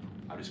in.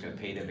 I'm just gonna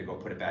pay them to go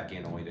put it back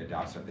in only to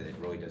adopt something that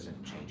really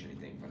doesn't change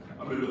anything I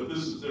fundamentally. mean, but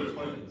this is their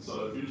plan,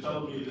 so if you're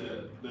telling me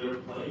that their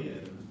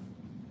plan,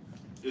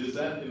 is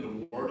that in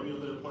the wording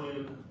of their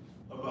plan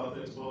about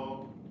the expo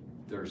hall?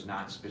 There's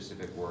not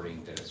specific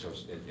wording that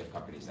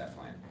accompanies that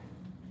plan.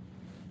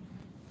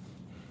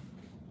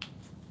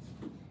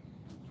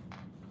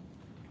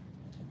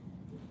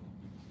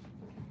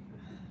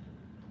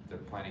 The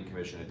planning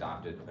commission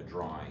adopted a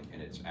drawing,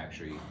 and it's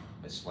actually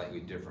a slightly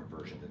different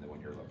version than the one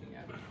you're looking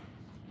at.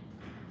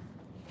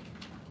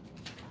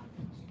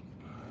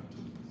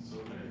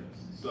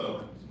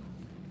 So,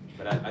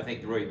 But I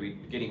think really,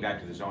 getting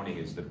back to the zoning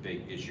is the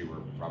big issue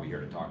we're probably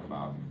here to talk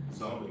about.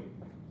 zoning.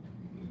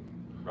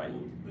 Right.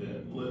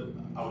 Yeah,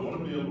 I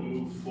wanna be able to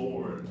move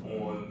forward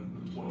on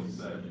the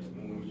 22nd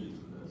when we get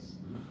to this.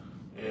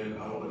 And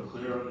I want a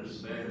clear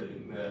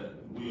understanding that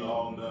we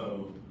all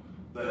know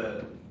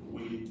that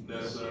we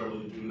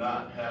necessarily do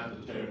not have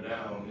to tear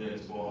down the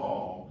expo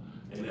hall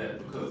And that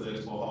because the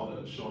Expo Hall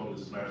doesn't show on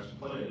this master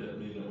plan, that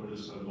means that we're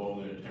just gonna go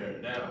in there and tear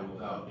it down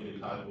without any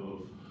type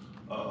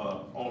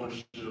of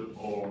ownership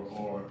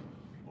or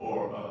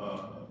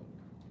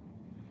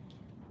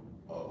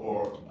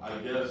I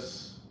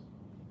guess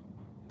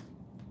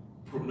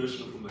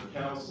permission from the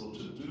council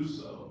to do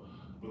so,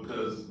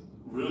 because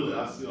really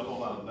I see a whole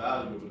lot of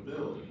value in the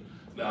building.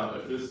 Now,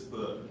 if it's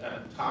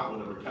at the time,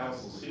 whenever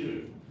council's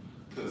here,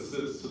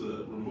 consents to the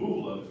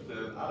removal of it,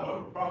 then I don't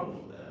have a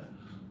problem with that.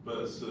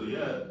 But still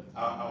yet,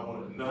 I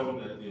want to know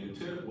that the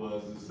intent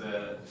is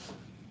that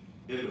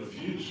in the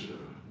future,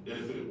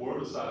 if it were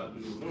decided to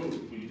be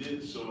removed, we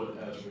did show it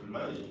as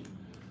remaining.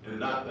 And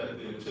not that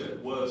the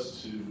intent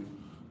was to,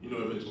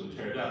 eventually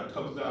tear it down. It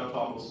comes down to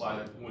almost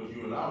like when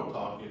you and I were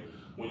talking,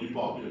 when you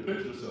bought me a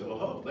picture and said,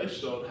 well, they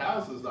showed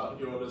houses out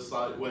here on this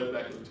site way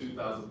back in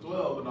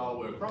 2012 and all the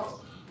way across,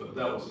 but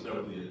that was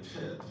never the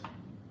intent.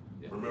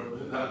 Yeah. Remember,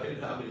 I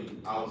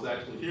mean, I was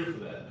actually here for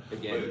that,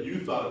 Again, but you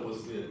thought it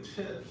was the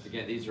intent.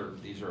 Again, these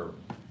are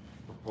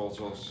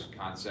proposals,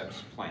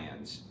 concepts,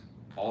 plans.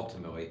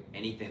 Ultimately,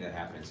 anything that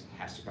happens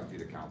has to come through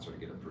the council to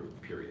get approved,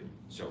 period.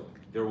 So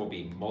there will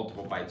be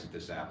multiple bites at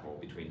this apple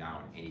between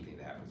now and anything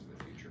that happens in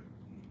the future.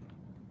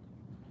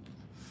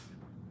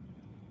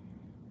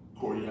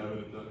 Corey, you have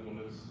anything on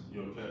this?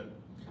 You okay?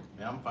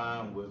 Yeah, I'm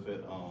fine with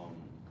it.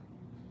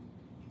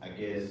 I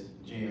guess,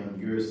 Jim,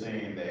 you're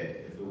saying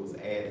that if it was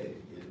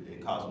added,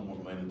 it costs more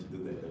money to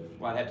do that.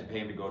 Well, I'd have to pay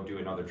him to go do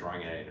another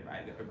drawing at it,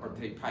 or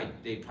they'd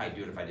probably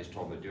do it if I just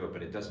told them to do it,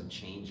 but it doesn't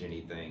change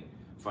anything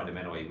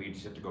fundamentally. We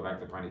just have to go back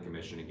to the planning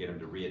commission and get them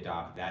to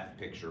readopt that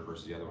picture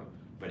versus the other one.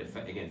 But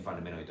again,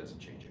 fundamentally, it doesn't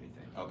change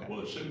anything. Okay.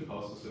 Well, it shouldn't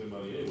cost us any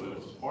money anyway. It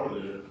was part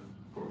of their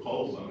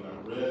proposal. I mean,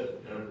 I read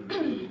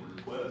every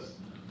request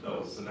that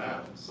was sent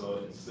out.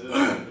 So it said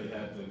that they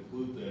had to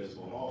include the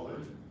Expo Hall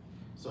in it.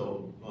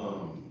 So,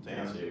 to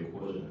answer your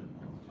question,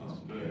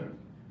 Mayor,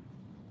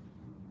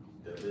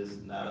 if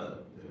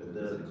it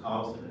doesn't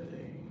cost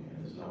anything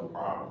and there's no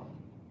problem,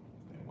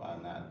 then why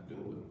not do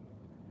it?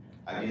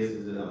 I guess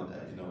it's,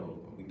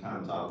 we kind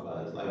of talk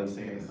about it, it's like we're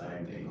saying the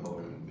same thing,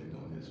 hoping we've been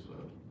doing this for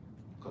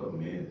a couple of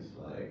minutes,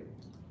 like,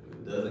 if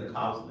it doesn't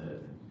cost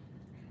nothing,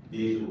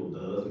 visual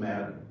does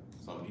matter.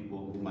 Some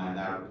people who might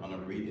not gonna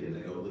read it and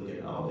they go look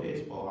at, oh, the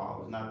Expo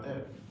Hall is not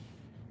there.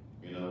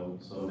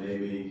 So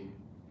maybe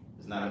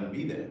it's not gonna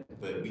be there,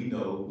 but we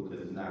know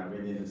because it's not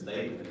written in the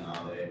statement and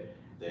all that,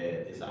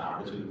 that it's an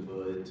opportunity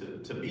for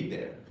it to be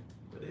there.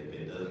 But if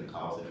it doesn't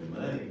cost any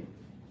money,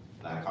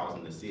 not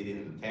costing the city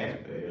and the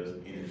taxpayers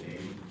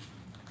anything,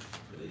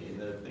 at the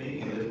end of the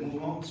thing, let's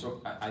move on.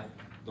 So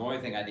the only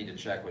thing I need to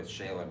check with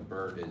Shayla and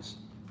Bert is,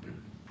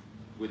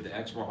 would the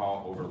Expo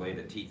Hall overlay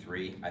the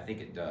T3? I think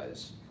it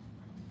does.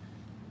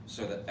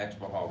 So the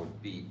Expo Hall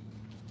would be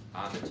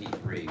on the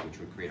T3, which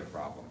would create a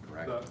problem,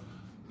 correct?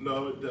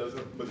 No, it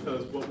doesn't,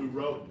 because what we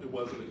wrote, it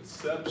was an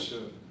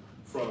exception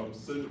from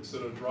Civic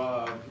Center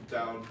Drive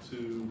down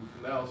to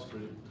Canal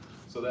Street.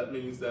 So that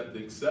means that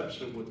the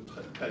exception would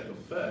take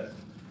effect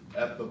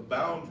at the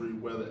boundary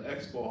where the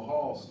Expo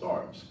Hall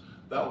starts.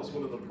 That was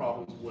one of the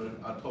problems when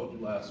I told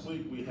you last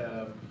week, we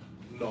have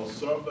no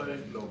survey,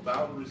 no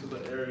boundaries of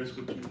the areas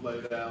which you've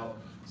laid out.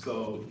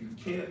 So you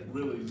can't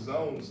really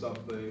zone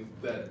something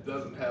that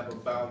doesn't have a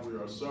boundary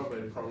or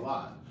survey per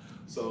lot.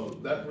 So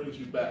that brings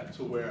you back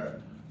to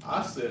where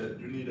I said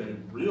you need a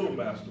real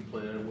master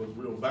plan with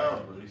real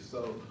boundaries.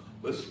 So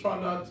let's try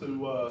not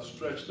to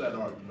stretch that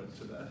argument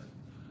today.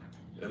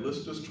 And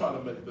let's just try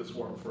to make this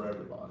work for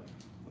everybody.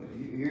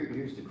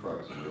 Here's the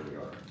crux of where we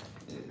are.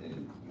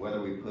 And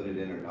whether we put it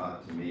in or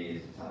not, to me,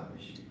 is a time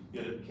issue.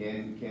 Yeah.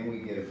 Can we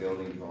get a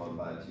building drawn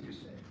by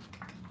Tuesday?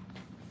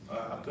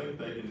 I think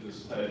they can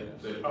just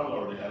they probably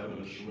already have it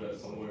in a charrette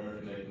somewhere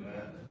and they can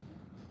add it.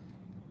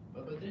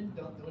 But then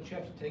don't you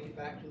have to take it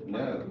back to the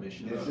planning No,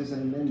 commission? this is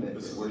an amendment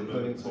This that is we're an putting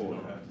amendment, so we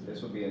forward. don't have to.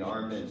 This will be an R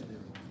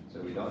amendment, so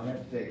we don't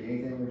have to take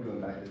anything we're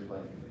doing back to the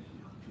planning commission.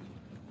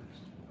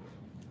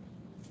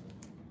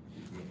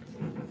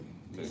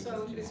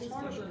 So it's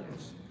part of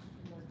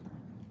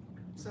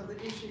so the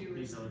issue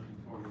is,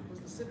 was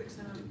the Civic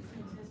Center,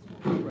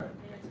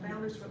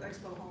 boundaries for the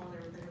Expo Hall and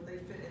everything, but they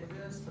fit in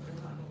this, but they're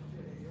not gonna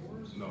fit in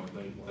yours? No,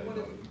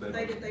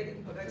 They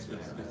didn't put Expo in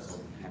this, It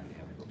doesn't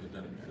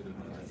fit in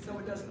there. so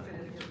it doesn't fit in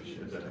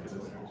here. It doesn't fit in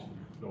there.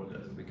 No, it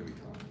doesn't. We could be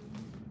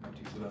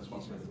So that's why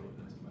I said it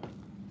doesn't matter.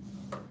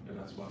 And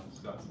that's why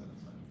Scott said it.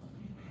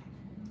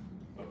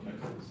 Okay,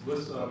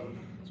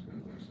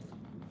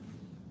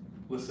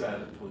 let's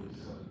add it,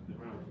 please.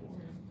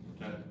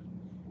 Okay?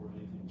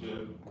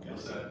 Jim,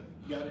 let's add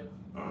it. Got it?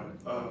 All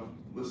right,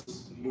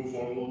 let's move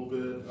on a little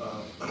bit.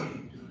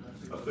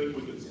 I think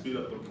we can speed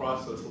up the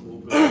process a little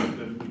bit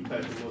if we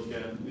take a look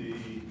at the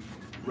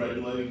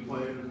regulating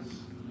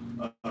plans.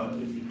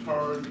 If you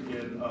turn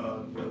in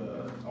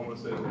I want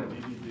to say the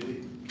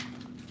DVD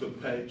to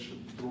page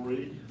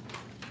 3,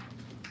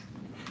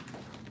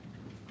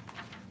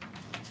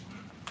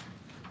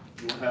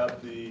 you'll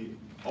have the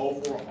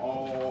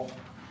overall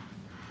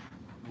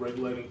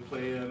regulating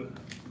plan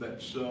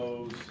that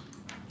shows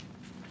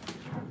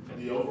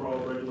the overall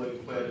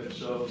regulated plan, it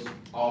shows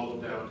all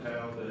of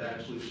downtown. It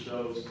actually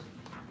shows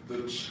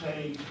the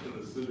change in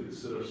the civic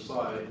center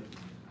site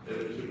and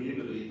the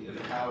community and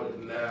how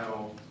it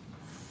now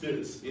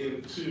fits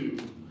into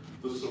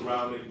the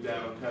surrounding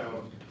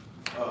downtown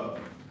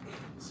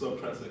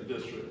sub-transit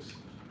districts.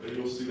 And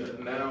you'll see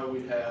that now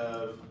we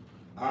have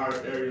our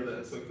area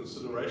that's in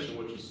consideration,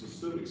 which is the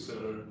civic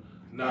center,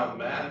 now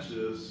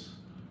matches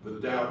the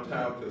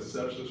downtown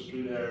Conception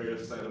Street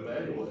area, St.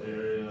 Emmanuel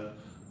area,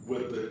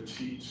 with the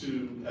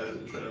T2 as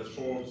it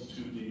transforms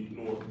to the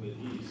north and the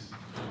east.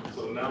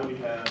 So now we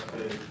have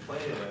a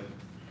plan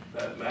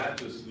that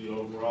matches the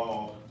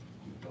overall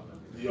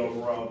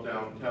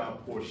downtown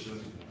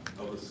portion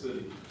of the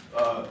city.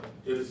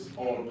 It's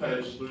on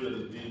page 3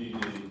 of the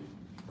DVD.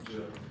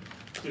 Jim.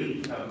 Here,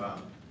 you can have it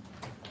out.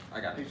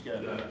 I got it. Yeah,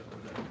 okay.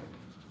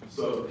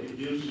 So it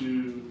gives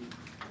you,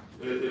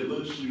 it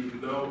lets you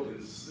know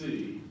and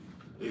see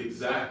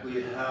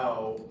exactly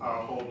how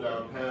our whole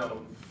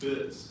downtown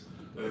fits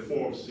and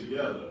forms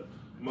together.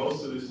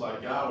 Most cities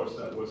like ours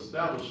that were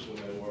established when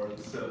they were in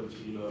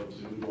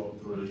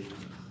 1702, 03,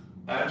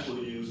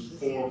 actually use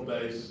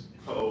form-based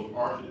code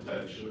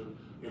architecture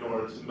in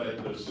order to make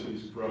their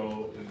cities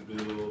grow and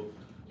build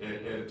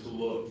and to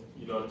look,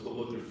 to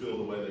look and feel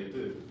the way they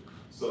do.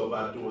 So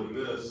by doing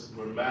this,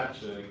 we're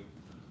matching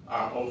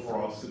our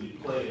overall city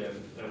plan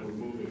and we're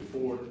moving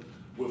forward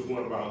with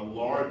one of our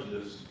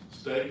largest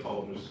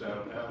stakeholders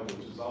downtown,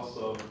 which is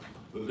also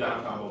the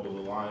Downtown Mobile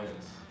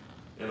Alliance.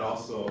 And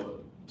also,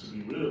 to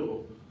be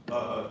real,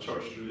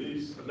 Church Street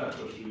East, not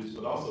Church Street East,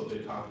 but also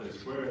DeTonte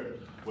Square,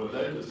 where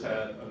they just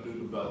had a new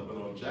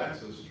development on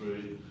Jackson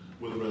Street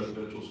with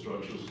residential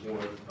structures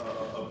going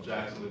up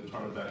Jackson and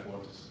turning back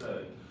onto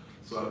State.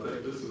 So I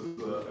think this is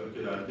a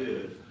good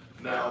idea.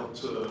 Now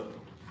to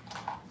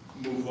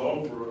move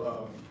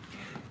over,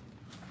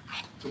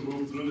 to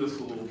move through this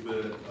a little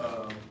bit,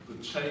 the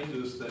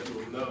changes that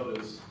you'll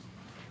notice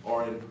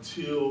are in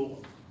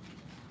teal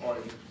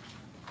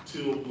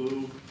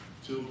blue,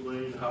 teal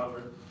green,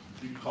 however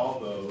you call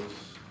those.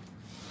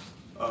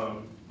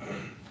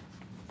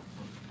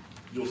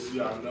 You'll see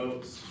our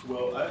notes.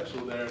 Well,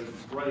 actually, they're in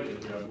gray in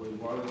here, I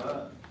believe, aren't they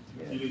not?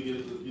 Yeah. You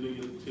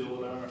didn't get the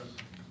teal in ours?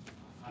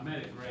 I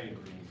made it gray and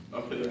green.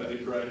 Okay, you made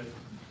it gray.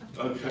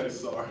 Okay,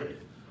 sorry.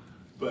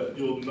 But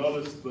you'll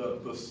notice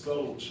the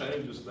subtle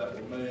changes that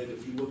were made.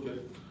 If you look at,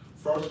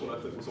 first one I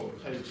think was on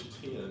page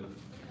 10,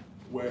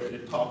 where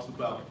it talks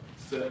about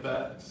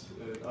setbacks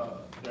and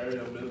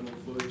area minimum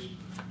footage.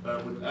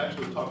 We're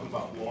actually talking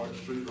about Lawrence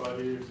Street right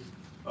here.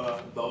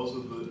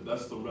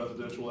 That's the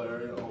residential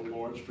area on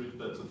Lawrence Street,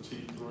 that's a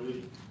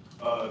T3.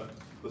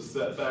 The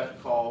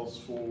setback calls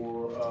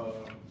for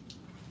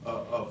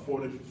a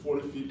 40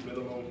 feet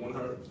minimum,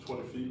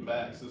 120 feet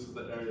max. This is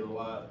the area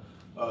lot.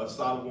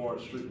 Side of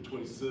Lawrence Street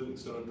between Civic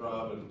Center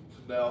Drive and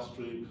Canal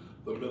Street,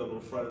 the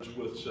minimum frontage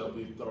width shall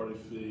be 30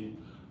 feet.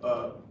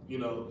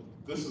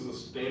 This is a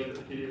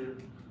standard here.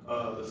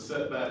 The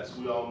setbacks,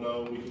 we all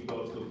know, we can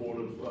go to the Board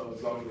of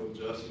Zoning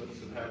Adjustments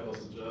and have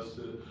those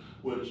adjusted,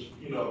 which,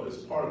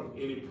 is part of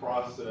any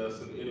process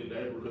in any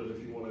neighborhood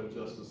if you want to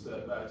adjust the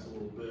setbacks a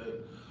little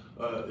bit.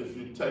 If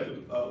you take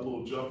a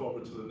little jump over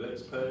to the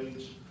next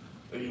page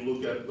and you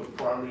look at the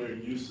primary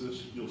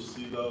uses, you'll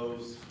see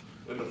those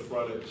in the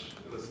frontage,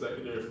 in the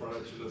secondary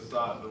frontage, in the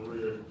side and the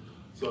rear.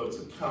 So it's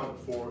accounted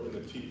for in the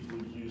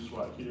T3 use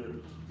right here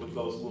with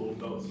those little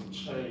notes of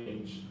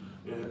change.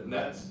 And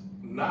that's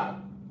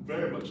not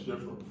very much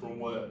different from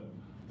what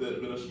the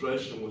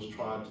administration was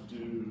trying to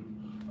do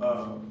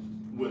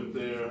with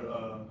their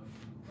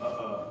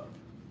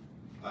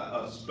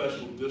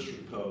special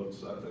district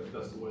codes. I think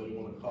that's the way you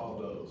want to call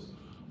those.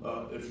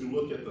 If you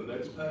look at the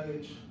next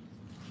page,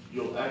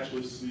 you'll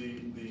actually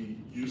see the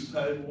use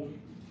table.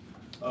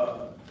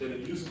 In the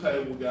use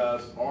table,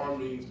 guys, R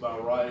means by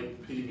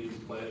right, P means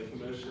planning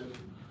commission.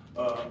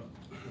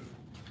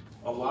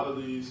 A lot of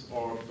these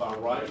are by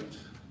right,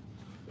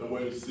 and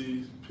where you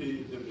see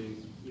P, it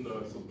means,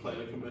 it's a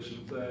planning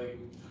commission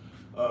thing.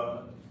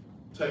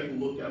 Take a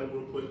look at them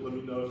real quick, let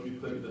me know if you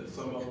think that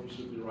some of them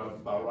should be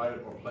right by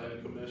right or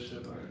planning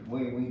commission.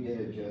 We did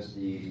adjust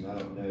these, and I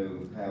don't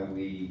know how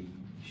we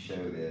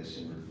show this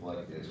and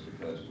reflect this,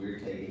 because we're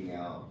taking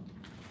out,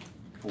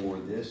 for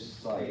this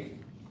site,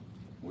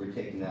 we're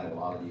taking out a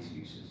lot of these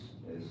uses,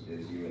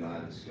 as you and I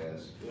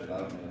discussed, but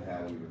I don't know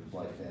how we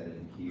reflect that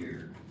in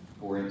here.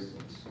 For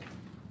instance,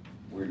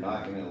 we're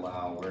not gonna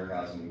allow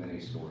warehousing, mini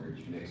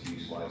storage,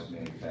 mixed-use light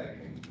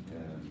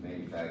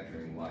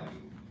manufacturing light.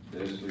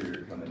 Those three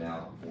are coming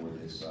out for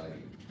this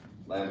site.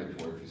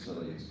 Laboratory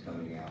facilities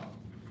coming out.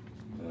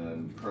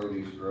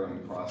 Produce growing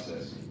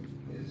processing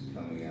is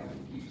coming out to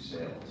keep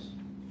sales.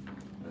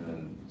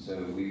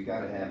 So we've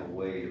got to have a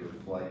way to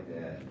reflect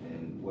that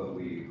in what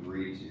we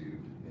agree to.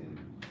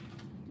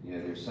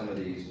 And there's some of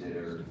these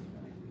that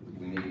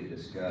we need to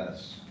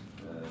discuss.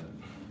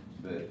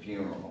 But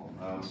funeral home,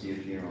 I don't see a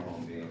funeral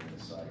home being on the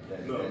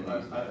site. No, I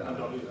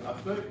don't either. I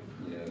think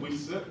we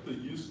sent the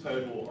use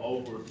table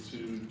over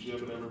to Jim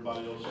and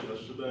everybody else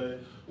yesterday.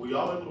 Were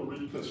y'all able to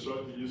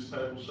reconstruct the use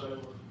table,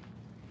 Shayla?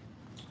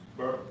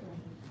 Bert?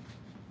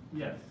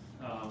 Yes,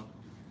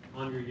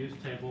 on your use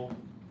table,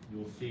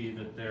 you'll see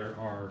that there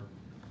are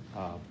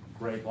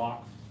gray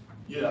blocks,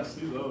 Yeah, I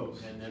see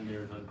those. and then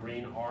there's a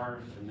green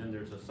R's, and then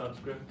there's a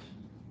subscript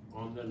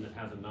on them that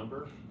has a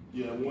number.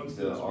 Yeah, one's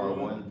The this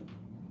R1,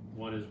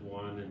 One is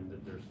one, and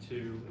there's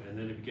two, and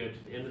then if you go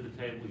to the end of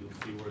the table, you'll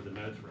see where the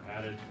notes were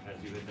added,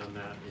 as you had done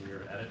that in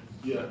your edits.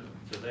 Yeah,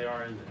 So they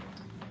are in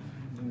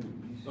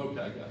there.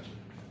 okay, I got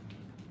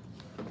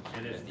you.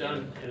 And it's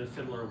done in a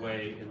similar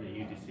way in the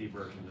UDC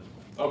version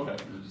as well. Okay,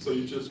 so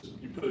you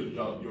put it in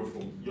your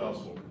form,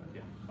 y'all's form.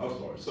 Yeah. I'm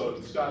sorry,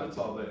 so Scott, it's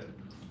all there.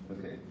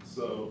 okay.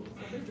 So, So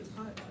they're just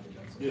highlighted,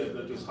 that's all. yeah,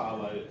 they're just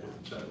highlighted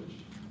with the change.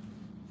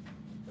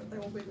 But they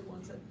will be the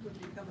ones that would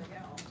be coming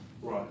out.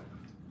 Right.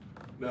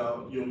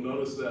 Now, you'll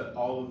notice that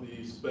all of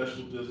the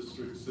special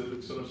district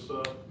civic center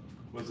stuff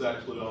was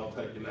actually all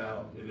taken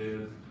out, and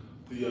then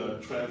the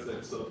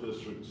Transect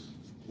sub-districts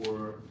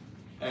were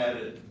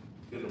added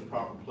in the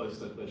proper place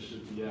that they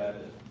should be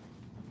added.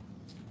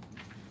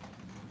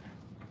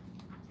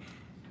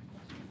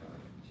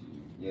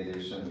 Yeah,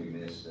 there's some we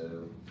missed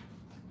though.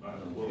 All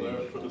right, well,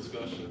 there for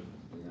discussion.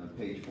 Yeah,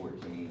 page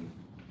 14.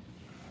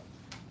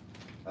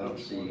 I don't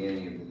see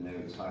any of the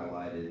notes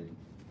highlighted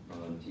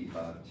on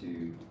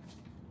T52.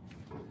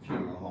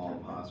 Funeral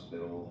home,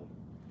 hospital,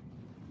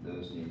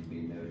 those need to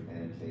be noted,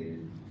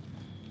 annotated.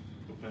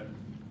 Okay,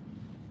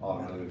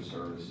 Automotive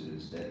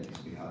services, that needs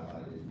to be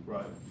highlighted.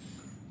 right,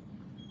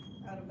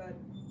 Out of that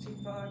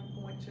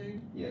T5.2,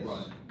 Yes.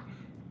 Right.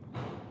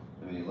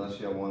 I mean, unless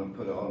y'all want to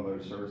put an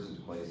automotive services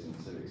place in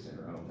the civic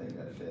center, I don't think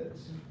that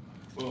fits.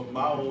 well,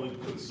 my only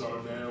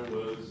concern there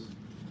was,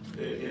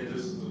 and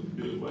this is a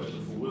big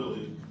question for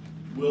Willie.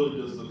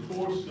 Willie, does the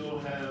Corps still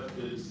have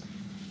its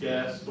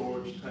gas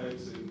storage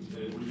tanks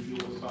and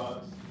refueling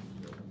spots?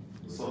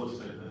 So let's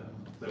take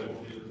that, they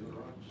won't need it in the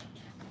garage.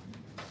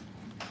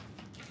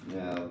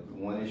 Now,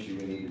 one issue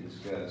we need to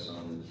discuss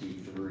on the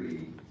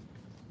T3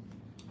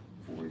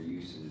 for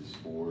uses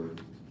for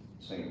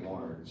St.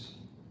 Lawrence.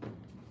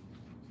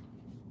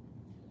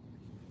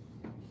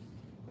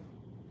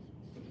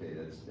 Okay,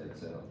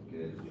 that's out,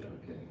 good, Yeah.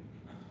 okay.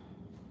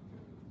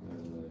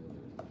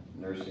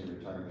 Nursing,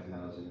 retirement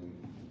housing,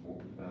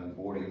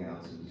 boarding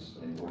houses,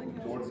 and boarding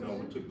Board, houses. no,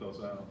 we took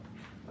those out.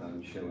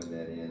 I'm showing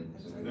that in,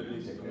 so we That need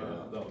needs to to take come that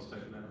out, out. that was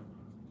taken out.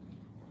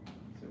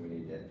 So we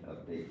need to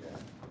update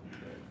that.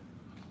 Okay.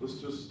 Let's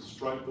just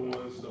strike the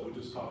ones that we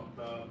just talked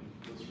about,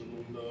 let's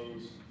remove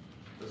those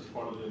as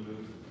part of the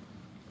amendment.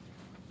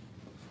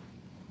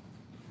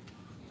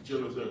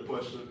 Jim, is there a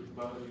question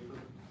about anything?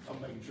 I'm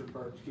making sure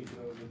Bert's keeping it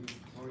over with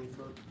you. Are you,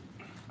 Bert?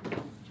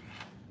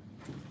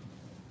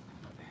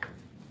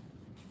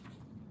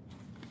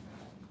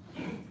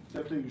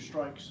 Go through your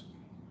strikes.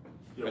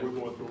 Yeah, we're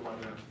going through them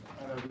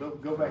right now.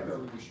 Go back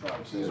over your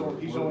strikes. He's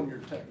on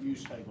your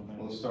use table now.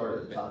 We'll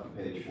start at the top of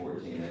page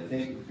 14. I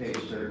think page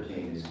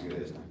 13 is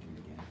good.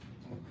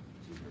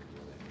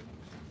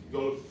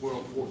 We're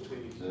on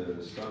 14.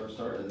 So start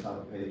at the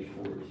top of page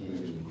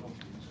 14.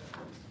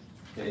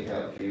 Take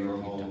out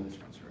funeral home,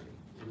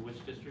 In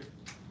which district?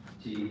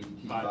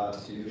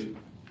 T52.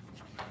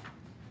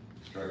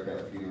 Strike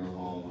out funeral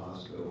home,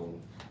 hospital.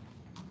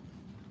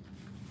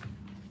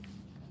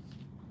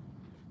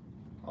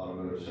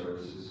 Automotive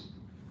services.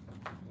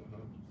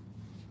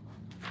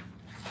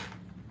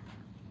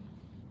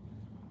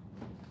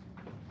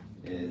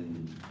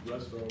 And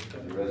Rest are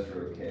okay. the rest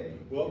are okay.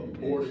 Well, And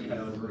boarding T3,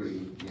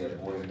 houses. yeah,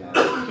 boarding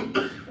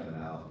houses come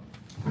out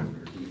for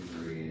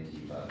T3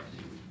 and T52.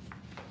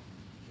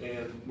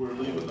 And we're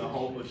leaving the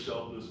homeless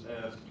shelters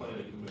as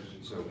planning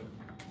commission, so.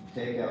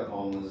 Take out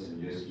homeless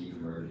and just keep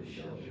emergency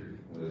shelter,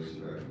 was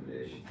the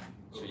recommendation.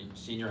 So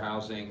senior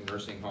housing,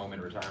 nursing home,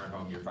 and retirement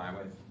home, you're fine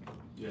with?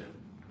 Yeah.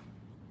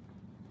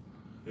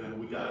 Yeah,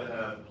 we gotta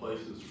have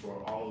places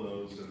for all of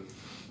those, and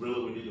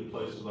really we need a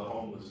place for the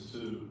homeless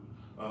too.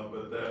 But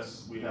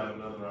we have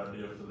another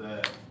idea for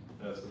that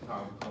as the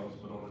time comes,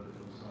 but on a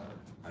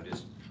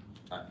different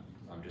side.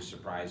 I'm just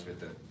surprised with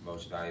the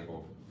most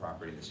valuable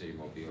property in the city of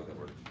Mobile that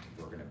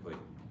we're gonna put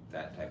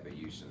that type of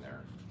use in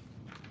there.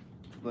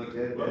 Look,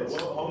 Well, that's.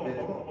 hold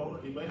on,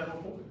 he may have a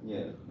point.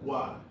 Yeah.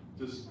 Why?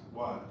 Just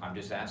why? I'm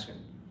just asking.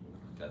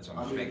 I'm I just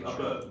mean, making sure.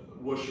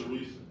 but what's your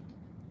reason?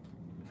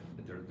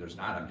 There's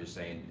not, I'm just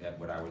saying that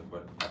what I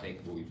think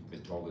what we've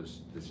been told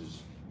is, this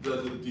is,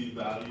 Does it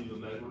devalue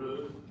the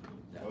neighborhood?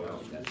 no,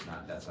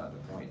 that's not the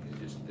point. It's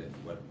just that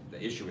what,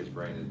 the issue is,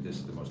 Brian, that this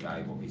is the most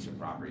valuable piece of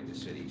property in the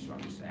city, so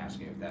I'm just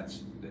asking if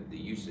that's, the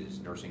uses,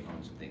 nursing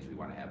homes and things we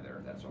wanna have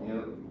there, that's all.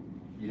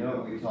 You know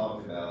what we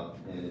talked about,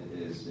 and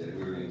is that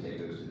we were gonna take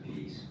those to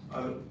peace.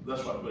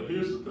 That's right, but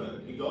here's the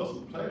thing, it goes to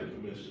the planning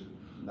commission.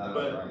 Not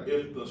But right.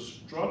 if the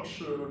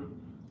structure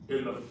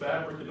and the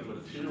fabric and the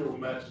material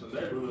match the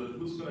neighborhood,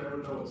 who's gonna ever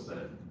know it's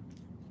there?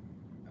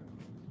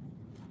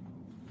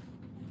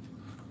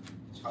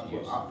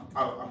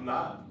 I'm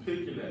not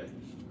picking at you.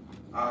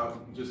 I'm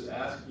just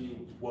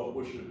asking what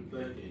was your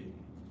thinking?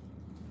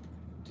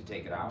 To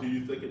take it out? Do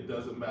you think it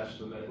doesn't match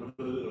the neighborhood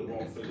and it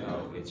won't fit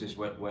No, in? it's just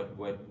what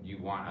you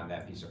want on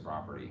that piece of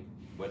property.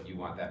 what you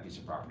want that piece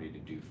of property to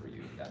do for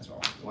you, that's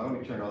all. Why don't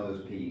we turn all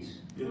those Ps?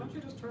 Yeah, Why don't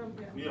you just turn,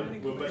 Yeah,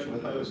 planning we'll make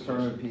commission? it- Let's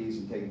turn them Ps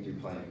and take it to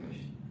planning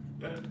commission.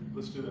 yeah,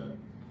 let's do that.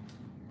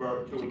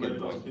 Bert, can That's we a make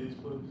good those point. keys,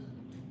 please?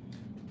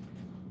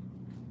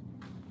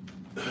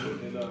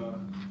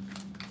 And,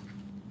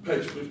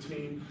 page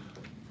 15.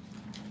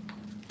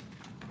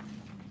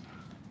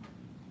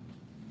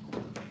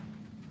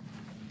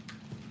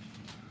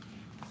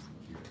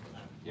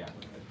 Yeah.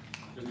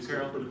 You Mr. said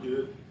Carroll, pretty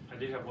good. I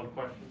do have one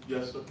question.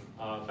 Yes, sir.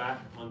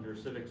 Back under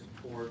civic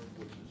support,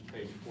 which is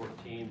page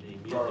 14,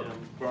 the Bert,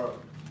 museum, Bert,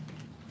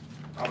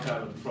 I'm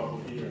having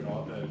trouble hearing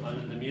all day.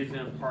 under the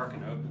museum, park,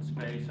 and open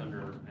space,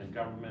 and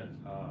government,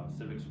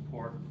 civic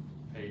support,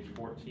 page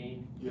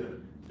 14, Yeah,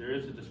 there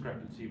is a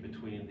discrepancy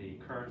between the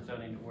current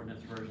zoning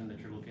ordinance version that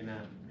you're looking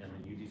at and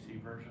the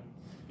UDC version.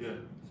 yeah,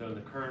 So in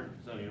the current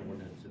zoning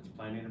ordinance, it's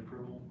planning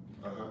approval,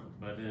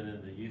 but then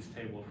in the use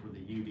table for the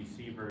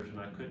UDC version,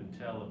 I couldn't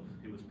tell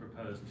if it was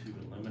proposed to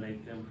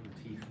eliminate them from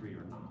T3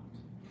 or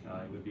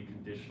not. It would be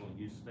conditional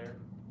use there.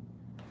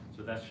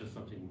 So that's just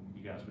something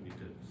you guys would need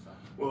to decide.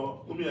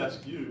 Well, let me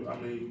ask you, I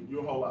mean,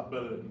 you're a whole lot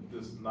better at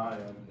this than I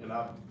am, and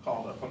I've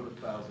called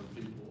 100,000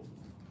 people.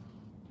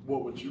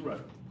 What would you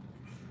recommend?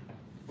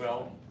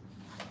 Well,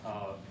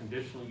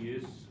 conditional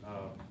use,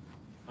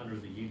 under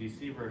the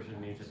UDC version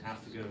means it has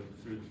to go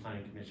through the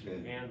planning commission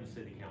Okay. and the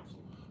city council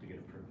to get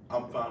approved.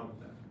 I'm fine with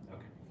that.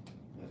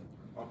 Okay.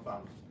 I'm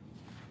fine.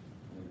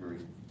 I agree.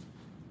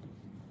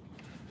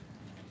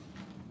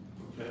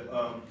 Okay,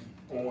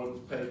 on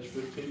page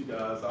 15,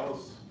 guys, I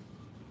was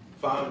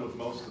fine with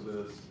most of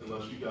this,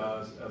 unless you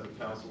guys, as a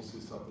council, see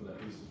something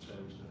that needs to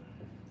change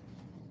there.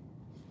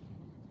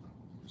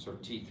 So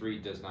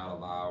T3 does not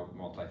allow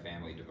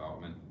multifamily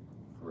development,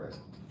 Correct.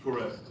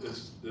 Correct,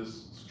 it's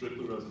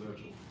strictly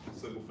residential,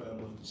 single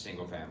family,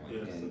 single family.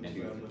 Yes. And And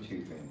two family.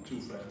 families. two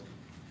family.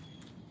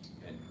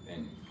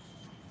 And,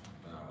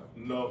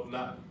 No,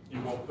 not, you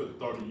won't put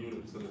 30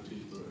 units in a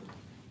T3,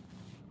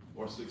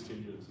 or 16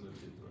 units in a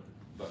T3.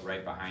 but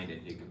right behind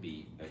it, it could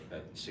be a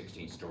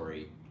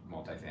 16-story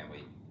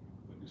multifamily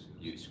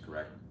use,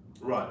 correct?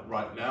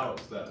 Right now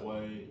it's that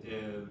way,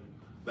 and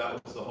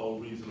that was the whole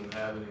reason of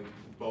having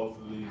both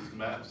of these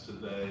maps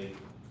today,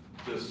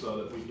 just so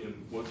that we can,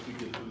 once we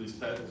get through these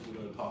tables, we're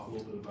gonna talk a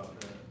little bit about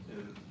that,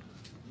 and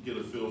get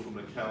a feel from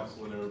the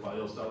council and everybody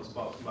else. That was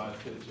brought to my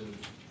attention,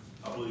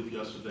 I believe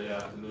yesterday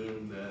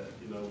afternoon, that,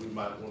 we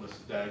might wanna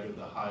stagger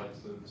the heights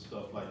and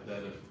stuff like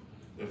that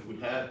if we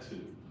had to.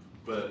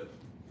 But,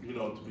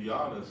 to be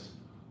honest,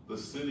 the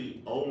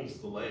city owns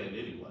the land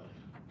anyway.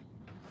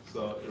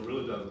 So it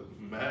really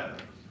doesn't matter,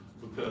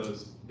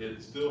 because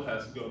it still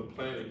has to go to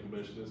planning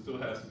commission, it still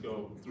has to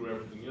go through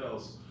everything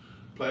else.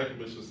 Planning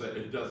commission said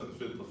it doesn't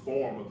fit the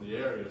form of the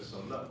area,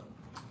 so no.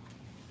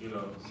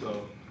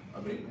 So,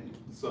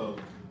 so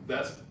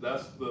that's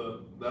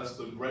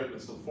the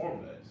greatness of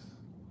form-based.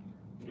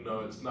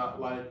 It's not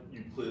like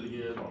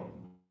Euclidean or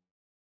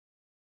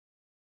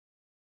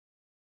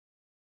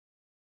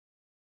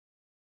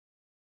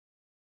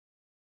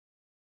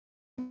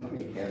Let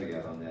me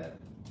caveat on that.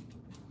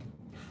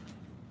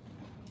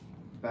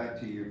 Back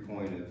to your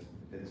point of,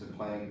 it's a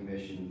planning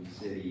commission,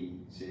 city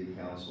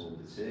council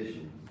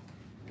decision.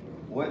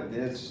 What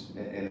this,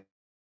 and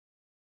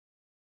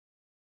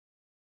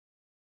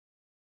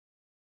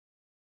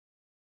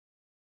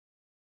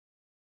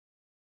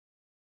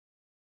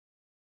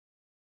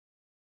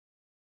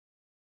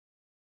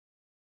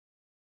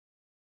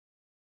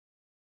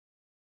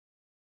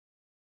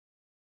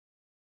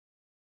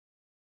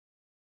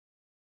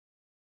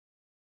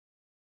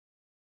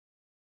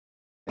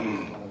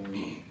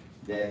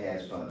that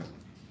has funding.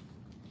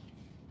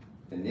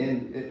 And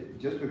then,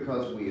 just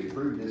because we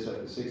approved this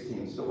up to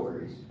 16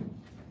 stories,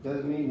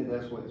 doesn't mean that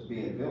that's what's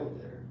being built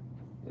there.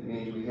 It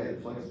means we had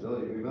the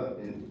flexibility to move up,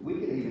 and we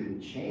could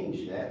even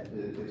change that,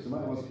 if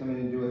somebody wants to come in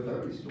and do a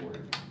 30-story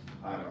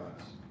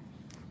high-rise.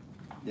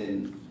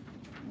 Then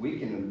we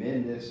can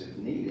amend this if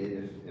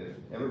needed,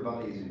 if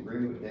everybody's in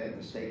agreement with that,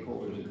 and the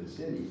stakeholders of the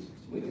cities,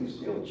 we can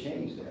still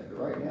change that. But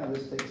right now,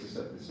 this takes us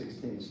up to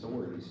 16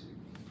 stories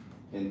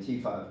in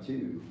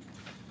T52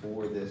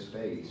 for this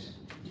space.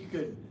 You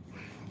could,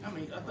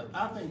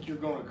 I think you're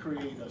gonna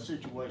create a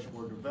situation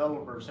where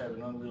developers have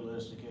an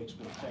unrealistic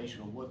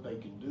expectation of what they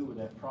can do with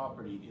that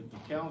property if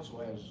the council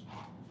has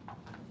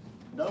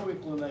no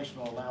inclination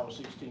to allow a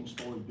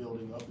 16-story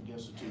building up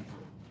against a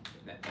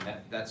 2-foot. And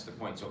that's the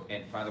point. So,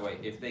 and by the way,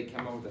 if they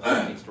come up with a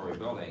 15-story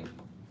building,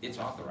 it's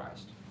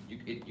authorized.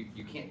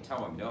 You can't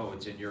tell them, no,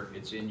 it's in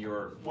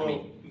your,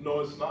 Well, no,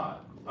 it's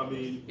not.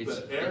 It's-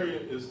 The area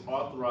is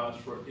authorized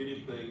for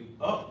anything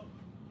up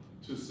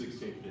to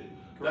 16 feet.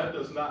 That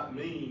does not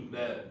mean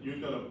that you're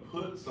gonna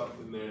put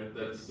something there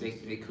that's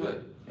 16 they feet.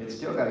 could. It's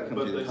still gotta come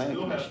But to the they planning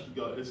still have commission. to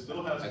go, it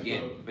still has to go.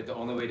 Again, but the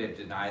only way to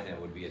deny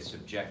them would be a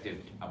subjective,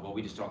 well,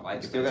 we just don't like it.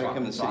 It's still but gotta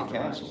come to it's city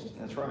authorized. council,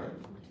 that's right.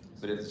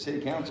 But if the city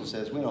council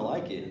says we don't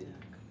like it,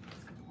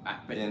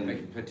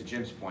 But to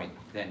Jim's point,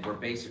 then we're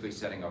basically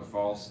setting a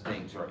false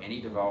thing to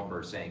any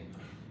developer saying,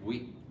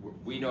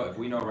 we know, if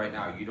we know right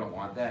now you don't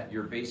want that,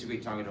 you're basically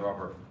telling the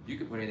developer, you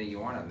can put anything you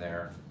want in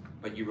there,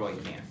 but you really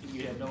can't.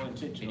 You have no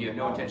intention. And you have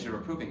no intention of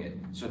approving it.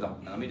 So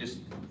let me just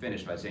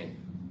finish by saying,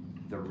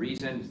 the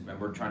reason, and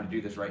we're trying to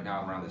do this right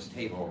now around this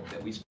table,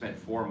 that we spent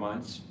 4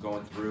 months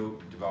going through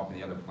developing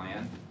the other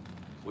plan,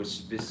 was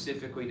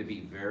specifically to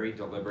be very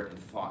deliberate and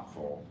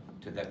thoughtful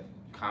to the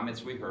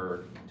comments we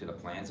heard, to the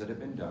plans that have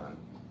been done,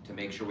 to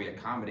make sure we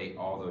accommodate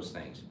all those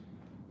things.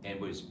 And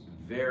was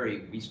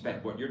we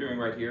spent, what you're doing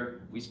right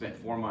here, we spent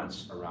 4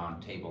 months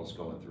around tables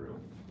going through.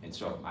 And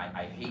so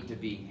I hate to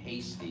be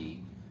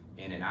hasty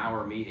in an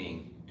hour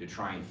meeting to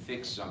try and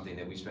fix something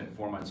that we spent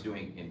 4 months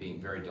doing and being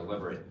very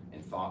deliberate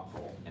and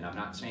thoughtful. And I'm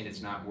not saying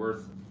it's not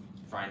worth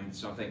finding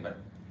something, but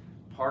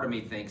part of me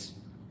thinks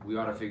we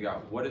ought to figure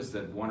out what is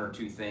the 1 or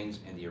 2 things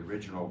in the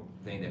original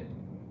thing that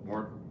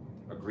weren't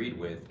agreed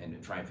with and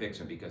to try and fix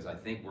them, because I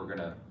think we're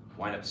gonna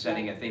wind up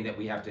setting a thing that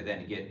we have to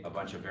then get a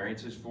bunch of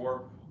variances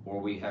for, or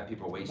we have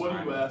people waste time. What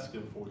are you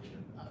asking for,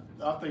 Jim?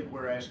 I think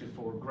we're asking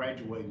for a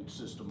graduated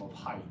system of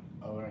height,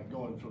 all right,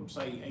 going from,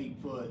 say, 8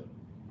 foot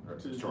Or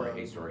to. story,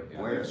 8-story,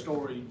 yeah. Where?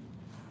 8-story,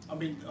 I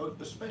mean,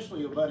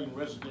 especially abutting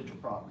residential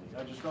property.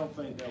 I just don't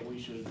think that we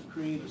should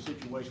create a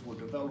situation where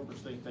developers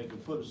think they can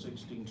put a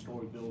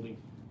 16-story building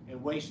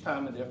and waste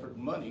time and effort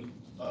and money,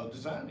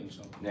 designing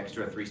something. Next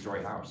to a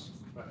 3-story house.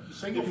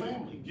 Single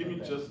family. Give me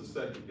Okay. just a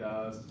second,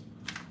 guys.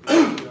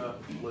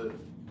 Let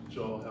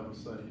Joel have a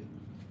say.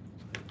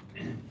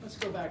 Let's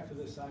go back to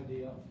this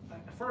idea.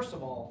 First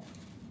of all,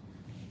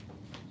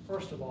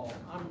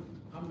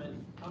 I'm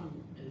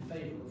in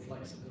favor of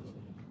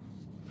flexibility.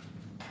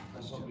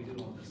 That's what we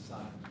do on this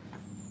side.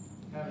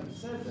 Having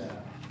said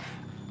that,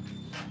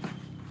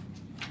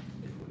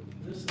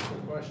 this is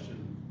the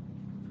question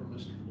for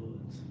Mr.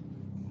 Woods.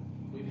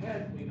 We've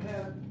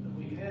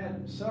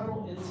had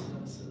several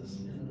incidences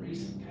in the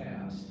recent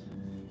past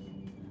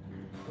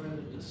where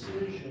the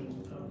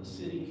decision of the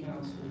city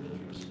council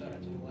with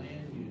respect to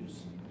land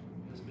use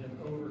has been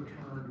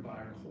overturned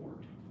by a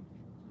court.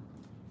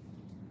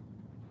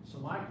 So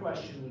my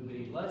question would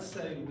be, let's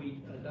say we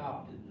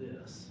adopted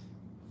this,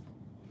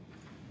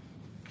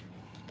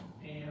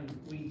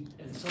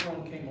 and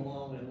someone came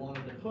along and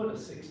wanted to put a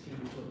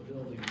 16-foot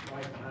building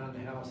right behind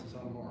the houses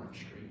on Lawrence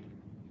Street.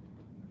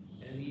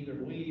 And either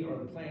we or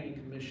the planning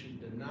commission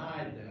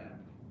denied that.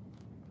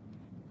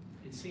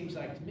 It seems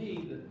like to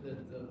me that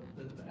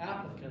the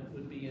applicant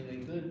would be in a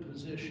good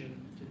position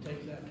to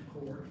take that to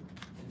court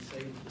and say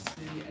that the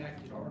city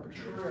acted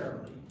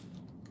arbitrarily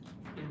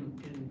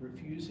in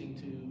refusing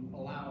to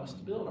allow us to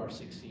build our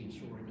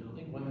 16-story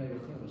building when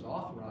it was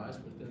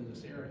authorized within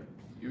this area.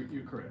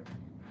 You're correct.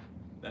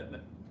 That's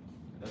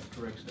a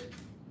correct statement.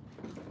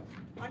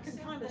 I can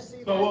kind of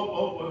see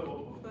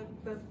So,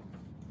 that, but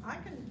I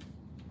can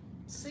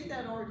see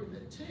that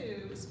argument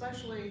too,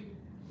 especially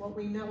what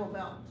we know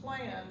about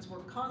plans. We're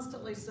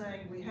constantly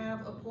saying we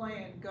have a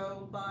plan,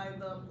 go by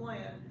the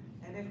plan.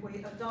 And if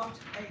we adopt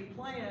a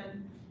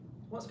plan,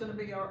 what's gonna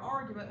be our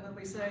argument when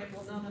we say,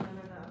 well,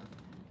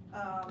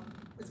 no.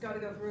 It's gotta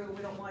go through,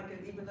 we don't like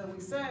it, even though we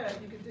said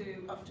you could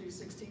do up to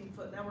 16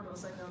 foot. Now we're gonna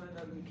say, no,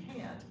 you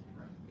can't.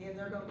 And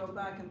they're gonna go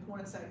back and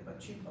point and say,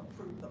 but you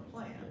approved the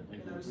plan,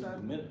 you know, so.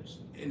 Minutes.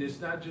 And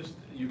it's not just,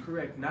 you're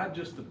correct, not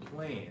just the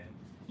plan.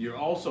 You're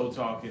also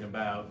talking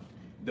about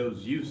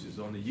those uses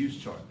on the use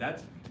chart.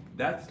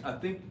 I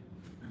think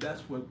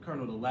that's what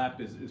Colonel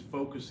DeLapp is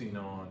focusing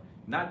on,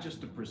 not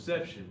just the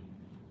perception,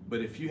 but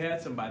if you had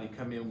somebody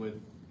come in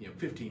with,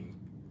 15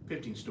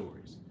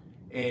 stories,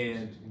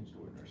 and,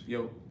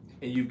 and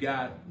you've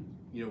got,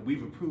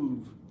 we've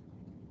approved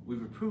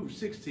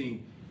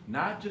 16,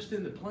 not just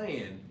in the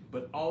plan,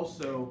 but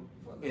also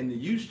in the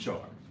use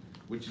chart,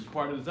 which is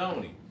part of the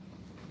zoning.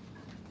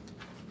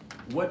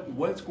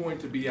 What's going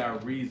to be our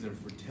reason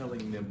for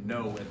telling them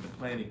no at the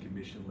planning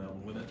commission level?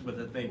 But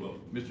I think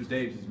Mr.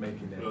 Davis is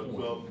making that point.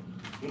 Well,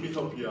 let me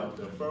help you out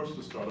there. First,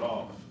 to start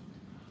off,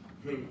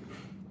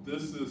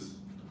 this is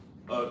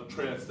a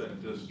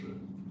transit district.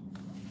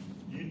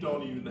 You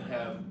don't even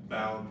have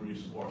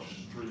boundaries or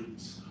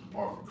streets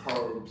or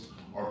curbs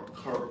or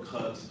curb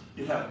cuts.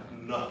 You have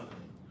nothing.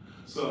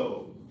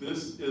 So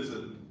this is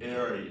an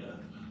area.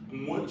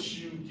 Once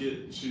you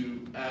get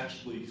to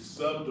actually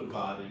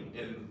subdividing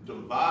and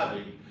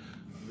dividing,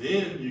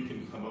 then you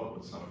can come up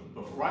with something.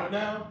 But for right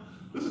now,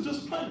 this is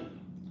just plain.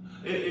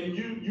 And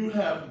you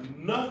have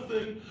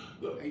nothing.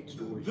 8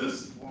 stories.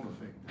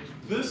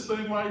 This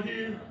thing right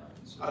here,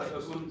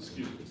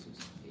 excuse me,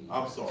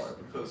 I'm sorry,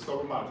 because some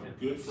of my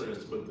good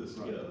friends put this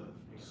together.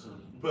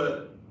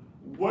 But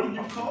what are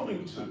you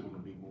coming to?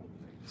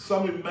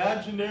 Some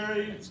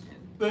imaginary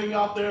thing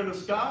out there in the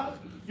sky?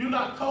 You're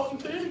not coming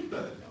to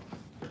anything.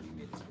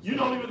 You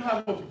don't even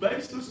have a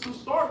basis to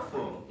start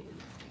from.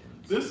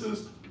 This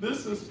is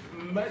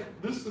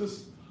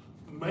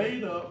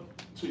made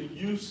up to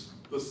use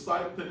the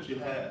site that you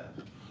have.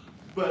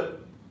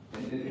 But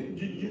Let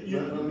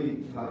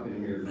me hop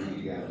in here for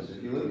you guys.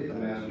 If you look at the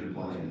master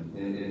plan,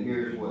 and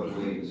here's what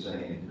Wayne is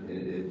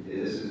saying,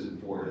 this is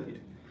important.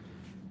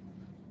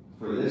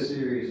 For this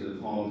series of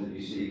homes that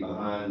you see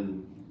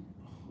behind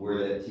where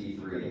that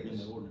T3 In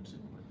is. the ordinance.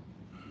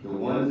 The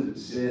ones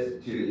that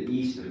sit to the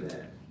east of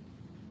that.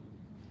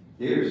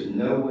 There's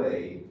no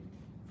way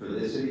for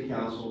the city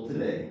council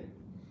today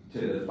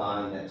to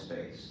define that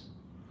space.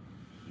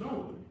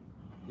 No.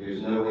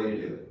 There's no way to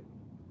do it.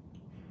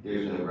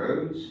 There's no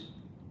roads,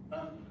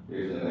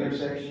 there's no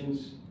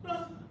intersections,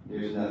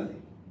 there's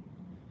nothing.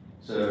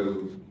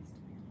 So,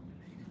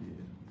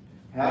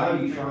 how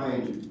do you try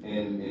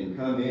and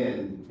come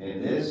in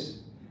and this,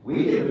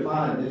 we can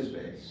define this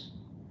space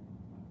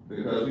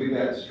because we've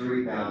got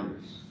street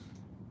boundaries.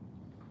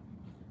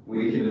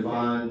 We can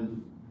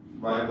define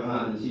right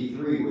behind the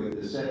T3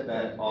 with the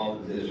setback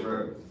off of this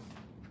road.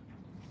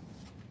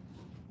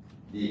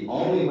 The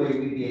only way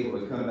we'd be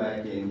able to come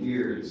back in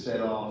here and set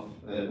off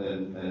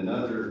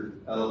another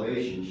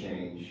elevation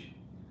change,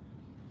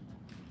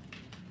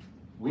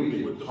 we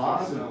could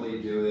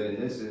possibly do it,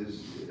 and this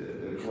is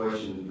a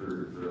question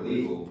for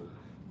legal,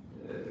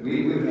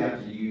 we would have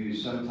to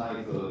use some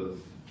type of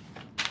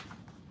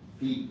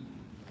feet,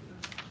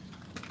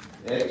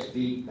 X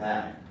feet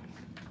back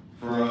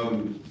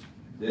from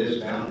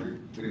this boundary,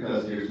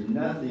 because there's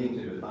nothing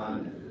to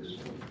define that at this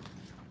point.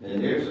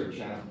 And there's our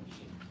challenge.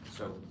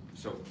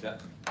 So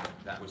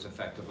that was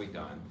effectively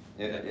done.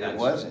 It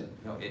wasn't.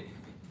 No,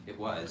 it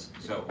was.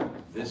 So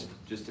this,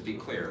 just to be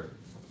clear,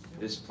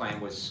 this plan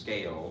was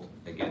scaled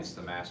against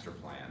the master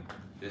plan.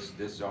 This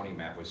zoning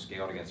map was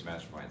scaled against the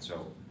master plan.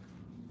 So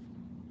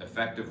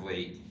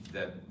effectively,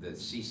 the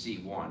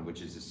CC1,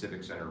 which is the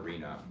Civic Center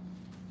Arena,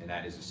 and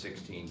that is a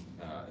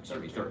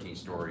 13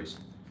 stories,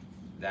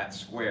 that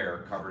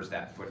square covers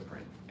that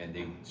footprint. And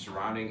the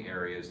surrounding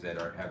areas that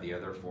have the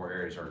other 4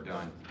 areas are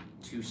done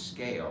to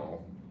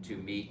scale to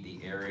meet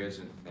the areas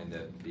and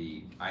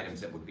the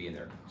items that would be in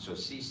there. So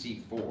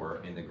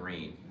CC4 in the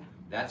green,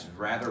 that's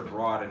rather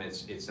broad, and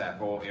it's that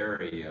whole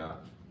area,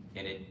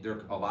 and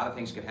a lot of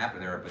things could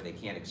happen there, but they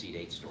can't exceed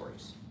 8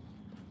 stories.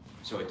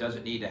 So it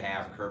doesn't need to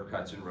have curb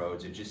cuts and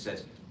roads, it just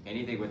says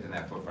anything within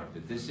that footprint,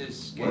 but this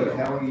is scaled.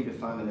 How are you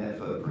defining that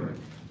footprint?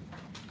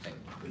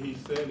 He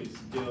said he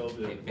scaled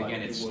it.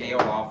 Again, it's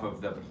scaled off of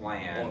the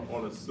plan.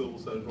 On a civil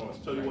set of drawings.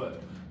 Tell you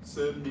what,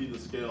 send me the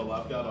scale.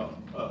 I've got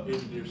a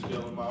engineer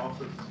scale in my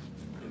office,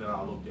 and then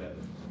I'll look at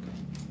it.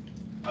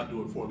 I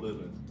do it for a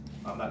living.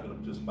 I'm not gonna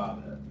just buy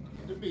that.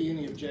 Would there be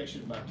any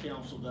objection by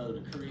council though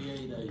to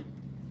create a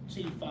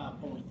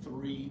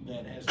T5.3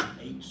 that has an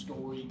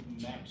 8-story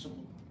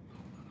maximum?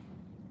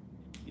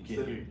 You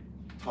can't hear.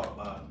 Talk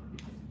loud.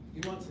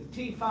 He wants a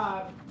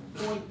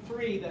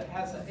T5.3 that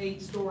has an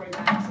 8-story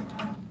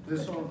maximum.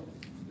 Is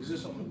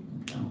this on?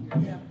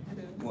 Yeah, it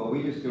is. Well,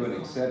 we just do an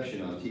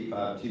exception on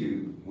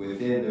T52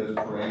 within those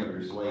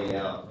parameters laid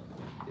out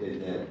in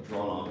that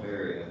drawn off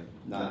area,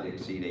 not to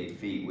exceed 8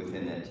 feet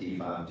within that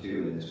T52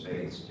 in the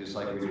space, just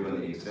like we're doing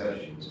the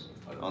exceptions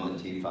on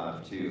the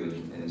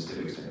T52 in the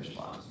civic center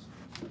spots.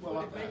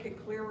 Would it make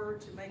it clearer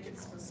to make it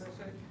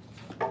specific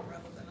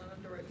rather than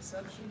under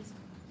exceptions?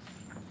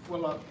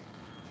 Well,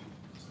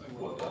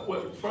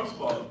 first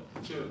of all,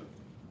 Jim,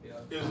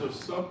 is there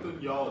something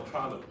y'all are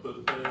trying to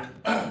put there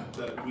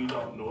that we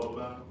don't know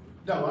about?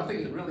 No, I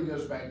think it really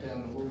goes back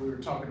down to what we were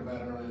talking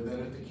about earlier, that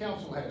if the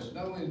council has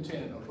no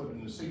intent of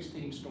putting a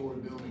 16-story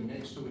building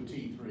next to a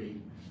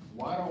T3,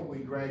 why don't we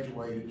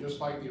graduate it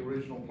just like the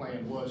original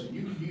plan was? And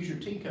you can use your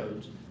T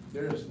codes.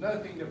 There is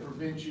nothing that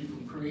prevents you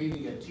from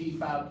creating a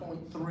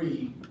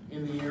T5.3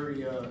 in the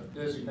area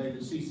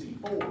designated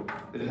CC4.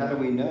 But how do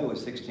we know a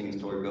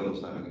 16-story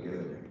building's not gonna go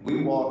there?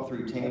 We walked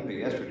through Tampa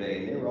yesterday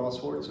and there were all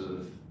sorts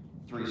of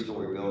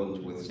 3-story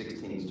buildings with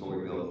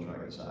 16-story buildings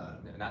right beside.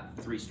 Not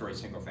 3-story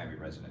single-family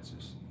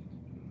residences.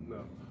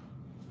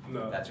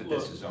 No. That's what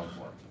this is zoned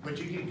for. But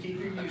you can keep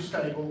your use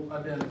table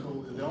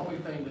identical. The only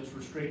thing that's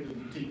restricted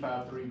in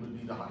T5.3 would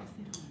be the height.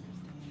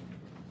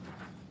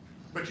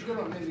 But you're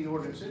gonna amend the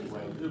ordinance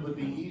anyway. It would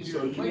be easier.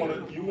 So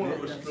you wanna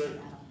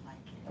restrict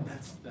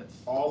That's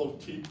all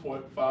of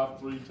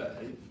T.53 to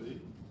 8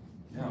 feet?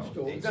 No.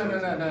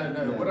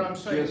 No. What I'm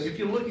saying, Just if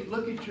you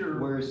look at your.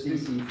 where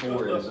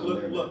CC4 is on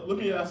there. Let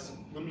me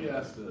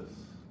ask this.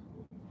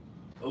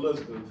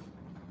 Elizabeth,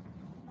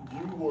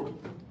 you were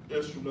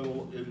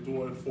instrumental in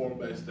doing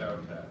form-based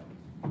downtown.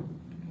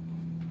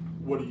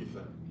 What do you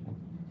think?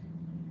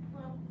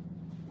 Well,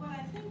 what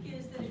I think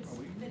is that it's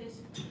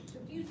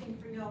confusing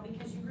for y'all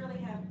because you really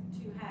have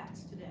 2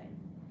 hats today.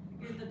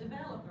 You're the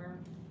developer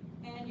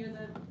and you're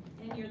the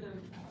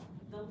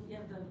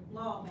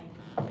lawmaker.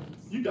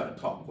 You gotta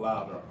talk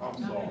louder, I'm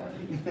sorry.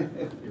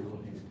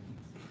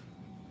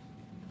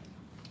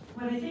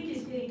 What I think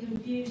is getting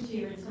confused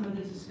here in some of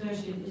the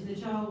discussion is that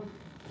y'all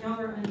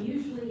are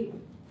unusually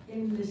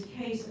in this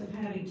case of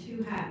having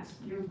 2 hats.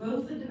 You're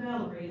both the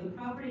developer, you're the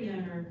property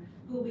owner,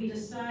 who will be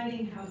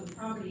deciding how the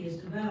property is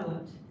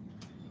developed.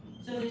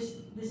 So this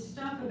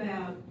stuff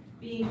about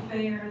being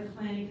fair, the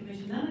planning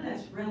commission, none of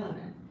that's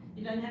relevant.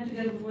 It doesn't have to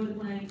go before the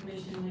planning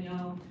commission when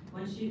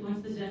once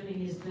the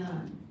zoning is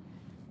done.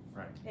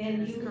 Right.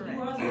 And you are the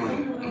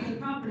owner of the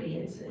property.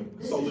 This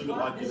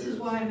is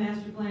why a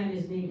master plan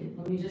is needed.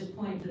 Let me just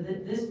point to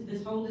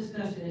this whole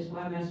discussion is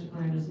why a master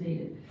plan is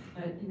needed.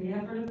 But in the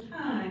effort of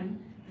time,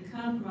 the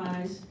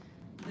compromise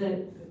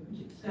that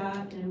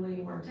Scott and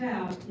William worked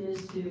out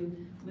is to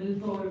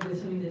move forward with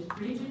something that's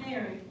pretty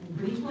generic and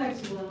pretty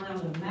flexible, and allow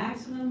the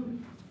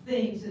maximum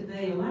things that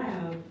they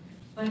allow,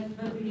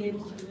 but be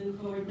able to move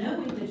forward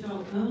knowing that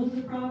y'all own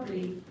the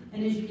property.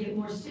 And as you get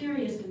more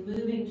serious in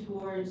moving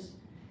towards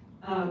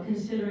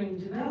considering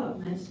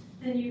developments,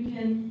 then you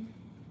can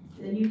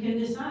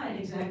decide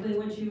exactly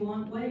what you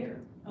want where.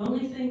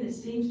 Only thing that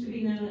seems to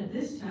be known at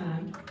this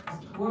time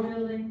is core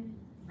building,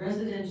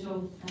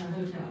 residential, and a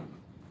hotel.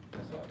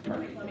 Let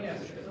me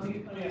ask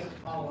a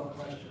follow-up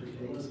question to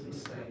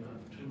Elizabeth's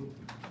statement to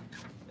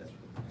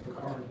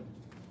Carmen.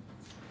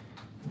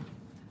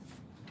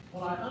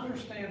 What I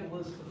understand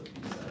Elizabeth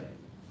is saying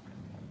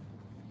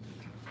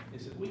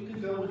is that we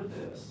could go with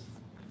this,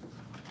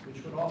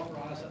 which would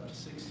authorize up to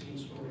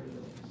 16-story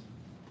buildings,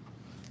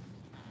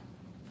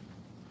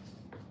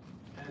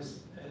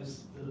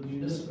 as the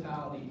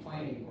municipality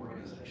planning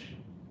organization,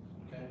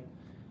 okay?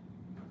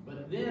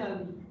 But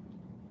then,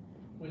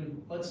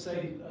 when, let's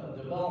say, a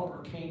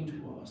developer came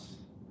to us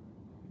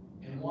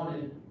and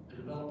a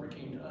developer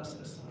came to us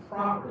as the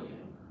property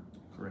owner.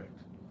 Correct.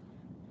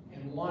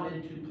 And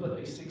wanted to put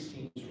a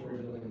 16-story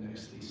building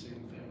next to these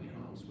single-family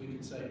homes, we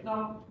could say,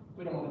 no,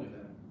 we don't want to do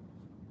that.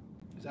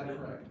 Is that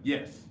correct?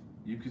 Yes,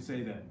 you could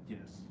say that,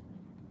 yes.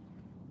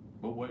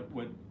 But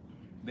what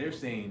they're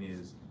saying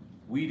is,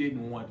 we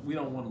don't want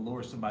to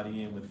lure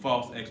somebody in with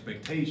false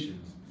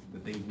expectations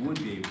that they would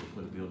be able to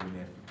put a building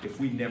there if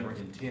we never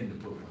intend to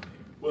put one there.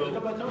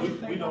 Well, But don't you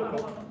think- we don't,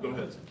 go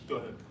ahead, go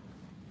ahead.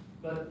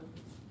 But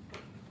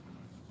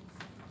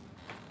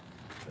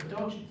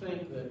don't you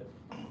think that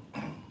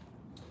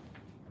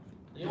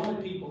the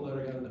only people that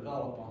are gonna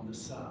develop on this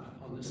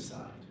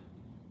site,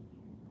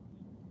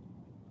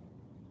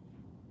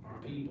 are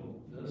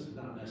people, this is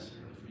not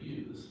necessarily for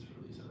you, this is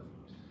for these other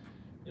folks.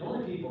 The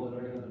only people that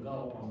are gonna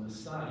develop on this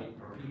site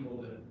are people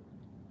that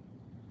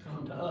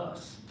come to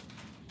us.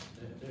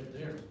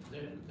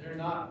 They're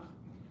not.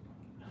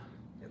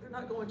 Yeah, they're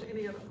not going to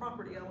any other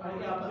property owner.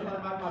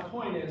 My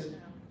point is,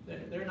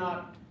 that they're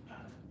not,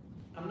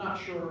 I'm not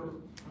sure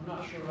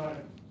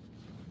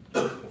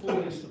I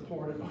fully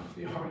supported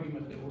the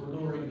argument that we're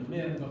luring them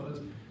in,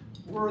 because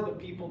we're the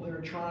people that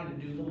are trying to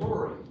do the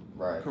luring.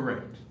 Right.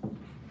 Correct,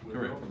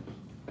 correct.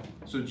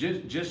 So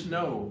just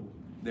know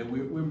that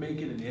we're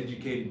making an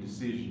educated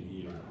decision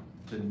here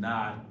to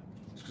not,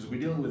 because we're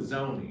dealing with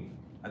zoning.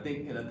 I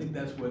think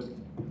that's what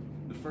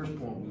the first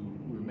point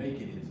we're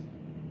making is,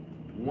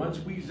 once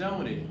we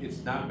zone it,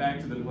 it's not back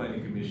to the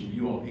planning commission,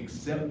 you all,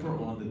 except for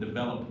on the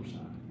developer side.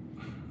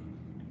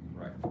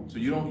 Right. So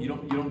you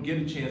don't get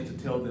a chance to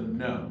tell them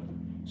no.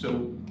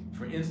 So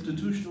for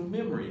institutional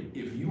memory,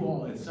 if you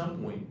all at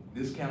some point,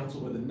 this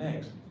council or the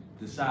next,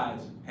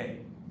 decides,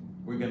 hey,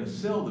 we're gonna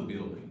sell the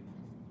building,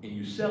 and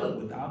you sell it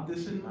without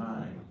this in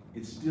mind,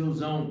 it's still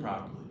zoned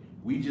properly.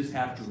 We just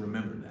have to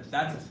remember that.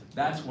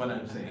 That's what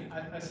I'm saying.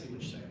 I see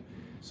what you're saying.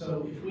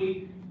 So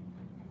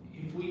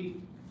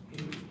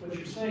what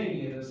you're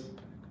saying is,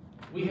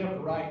 we have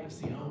the right as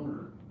the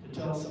owner to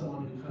tell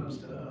someone who comes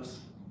to us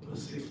with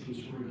a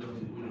 16-story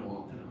building, we don't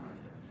want them right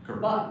there.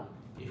 Correct. But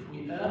if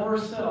we ever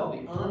sell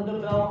the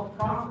undeveloped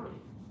property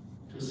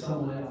to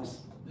someone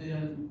else,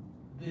 then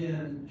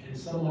and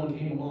someone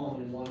came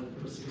along and wanted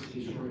to put a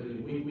 16-story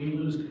building, we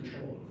lose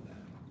control of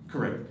that.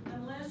 Correct.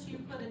 Unless you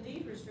put a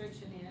deed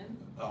restriction in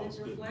Oh,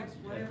 that reflects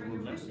whatever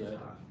your wishes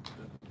are.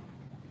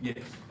 Yes,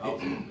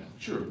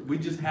 sure, we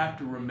just have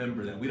to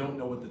remember that, we don't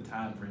know what the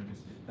time frame is,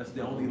 that's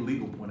the only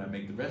legal point I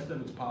make, the rest of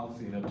it's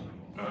policy and up to you.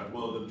 All right,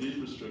 well, the deed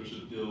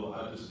restriction deal,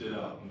 I just did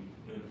out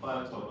in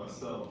Plateau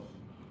myself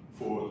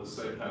for the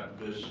same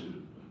type of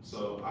issue.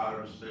 So I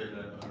understand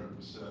that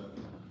 100%.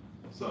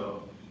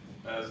 So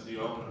as the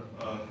owner,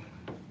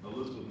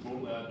 Elizabeth,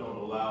 normally I don't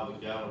allow the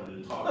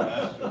gallery to talk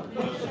after the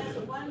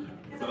question,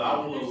 but I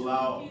will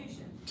allow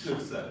 10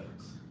 seconds.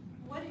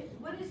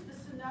 What is the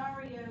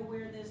scenario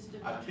where this?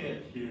 I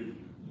can't hear you.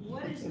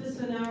 What is the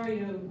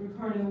scenario,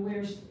 Ricardo,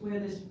 where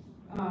this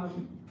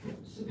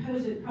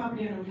supposed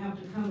property owner would have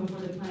to come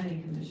before the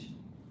planning commission?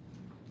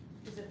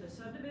 Is it the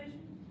subdivision?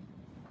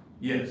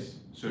 Yes,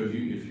 so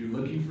if you're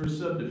looking for a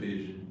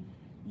subdivision,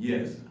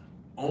 yes,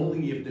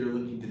 only if they're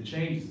looking to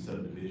change the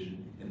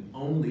subdivision, and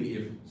only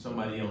if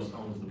somebody else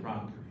owns the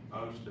property.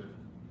 I understand.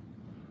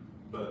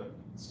 But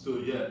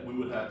still yet, we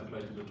would have to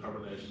make a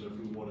determination if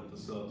we wanted to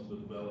sell to the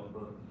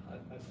developer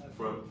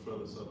for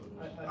the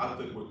subdivision. I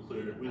think we're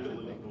clear, we can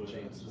leave it with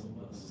that.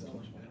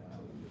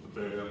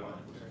 Very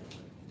unlikely.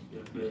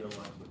 Yeah, very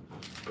unlikely.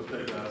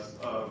 Okay, guys,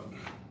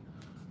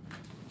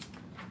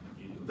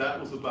 that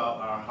was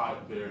about our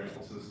height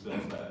variance and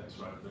setbacks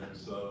right there.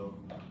 So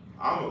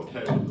I'm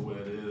okay with the way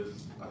it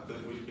is. I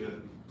think we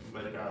can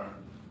make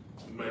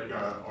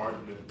our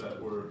argument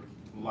that we're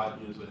light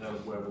years ahead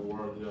of where we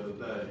were the other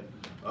day.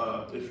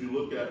 If you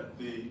look at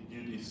the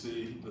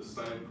UDC, the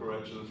same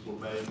corrections were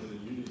made in the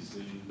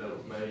UDC that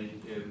were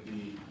made in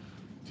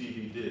the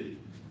DVD.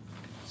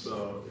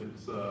 So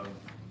it's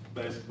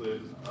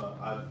basically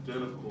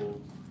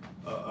identical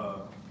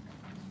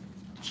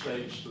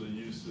change to the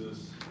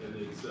uses and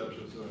the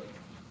exceptions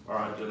are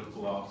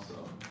identical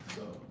also.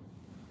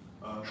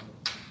 So,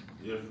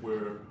 if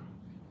we're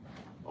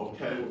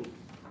okay with,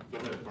 go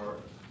ahead,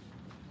 Bert.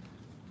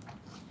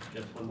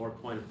 Just one more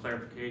point of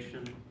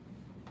clarification.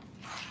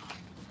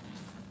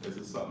 Is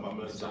it something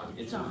I missed?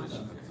 It's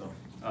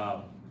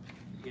on.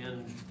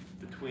 In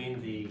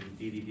between the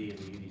DDD and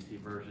the UDC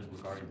version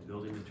regarding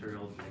building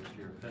materials and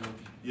exterior finish,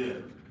 Yeah,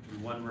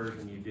 in one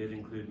version you did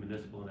include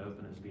municipal and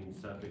open as being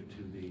subject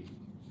to the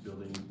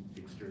building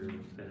exterior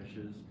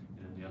finishes,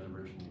 and in the other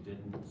version you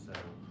didn't, so.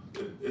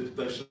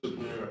 they should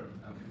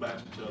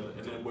match each other.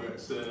 And then where it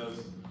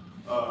says,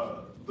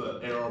 the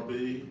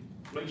ARB,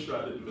 make sure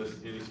I didn't miss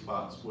any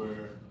spots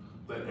where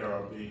the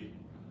ARB,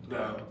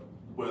 now,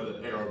 where the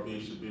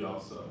ARB should be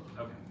also.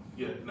 Okay.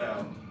 Yeah,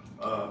 now,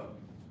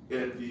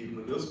 in the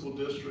municipal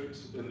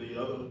districts and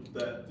the other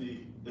that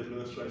the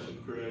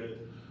administration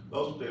created,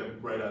 those are damn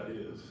great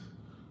ideas.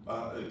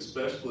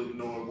 Especially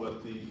knowing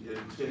what the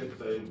intent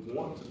they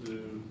want to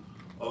do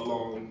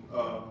along,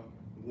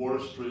 Water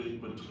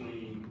Street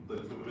between the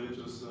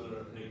Convention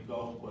Center and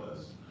Gulf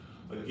West.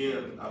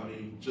 Again, I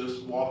mean,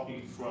 just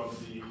walking from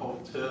the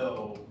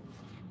hotel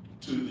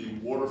to the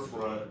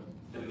waterfront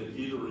and the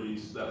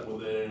eateries that were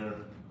there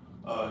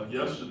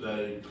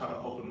yesterday kind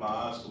of opened my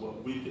eyes to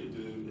what we could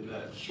do in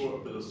that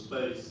short bit of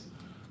space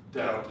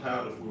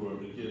downtown if we were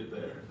to get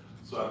there.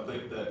 So I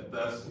think that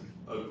that's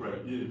a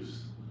great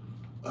use.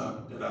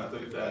 And I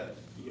think that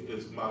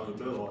is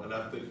monumental, and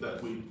I think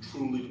that we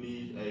truly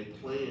need a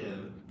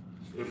plan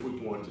if we're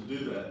going to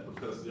do that,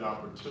 because the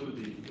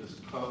opportunity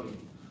is coming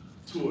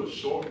to us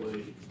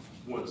shortly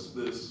once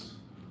this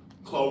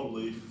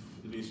cloverleaf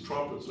and these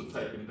trumpets are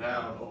taken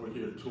down over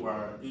here to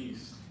our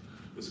east.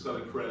 It's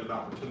gonna create an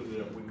opportunity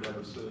that we've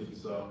never seen,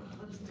 so.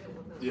 Let's deal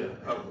with it.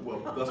 Yeah, well,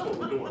 that's what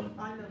we're doing.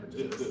 I know, but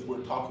just- We're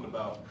talking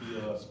about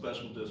the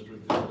special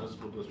district and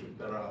municipal district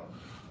that are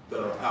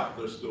out,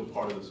 they're still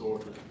part of this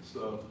ordinance.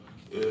 So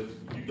if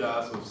you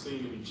guys have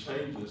seen any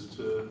changes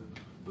to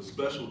the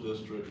special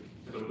district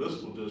and the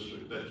municipal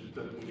district that you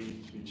think we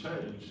need to be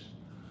changed,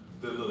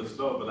 then let us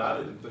know, but I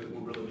didn't think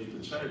we really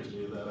need to change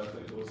any of that. I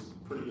think it was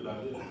a pretty good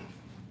idea.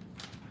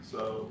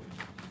 So,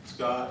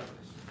 Scott?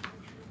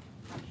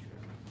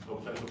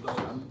 Okay with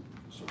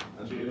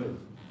those? Gina?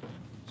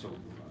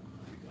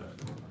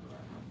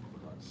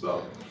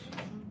 So,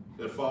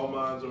 if all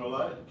minds are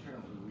alike,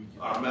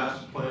 our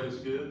master plan is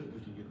good.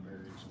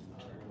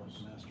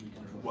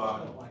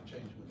 Why?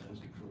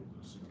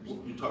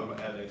 You talking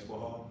about adding Expo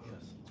Hall?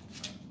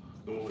 Yes.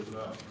 Then what was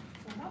that?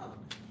 Uh-huh.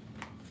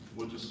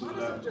 We'll just Why do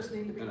does that. it just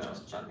need to be No, no,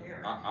 just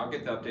generic? I'll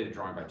get the updated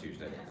drawing by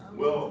Tuesday. Yeah, I mean,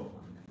 Well,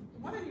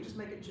 why don't you just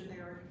make it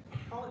generic,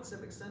 call it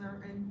Civic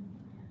Center, and,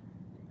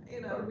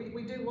 you know,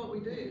 we do what we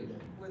do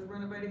with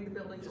renovating the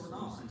buildings or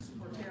not,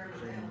 or tearing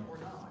them down or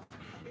not.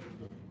 I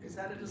mean, is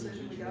that a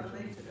decision we gotta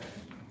make today?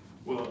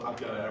 well, I've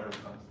got to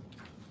advertise.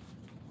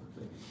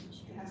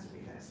 It has to be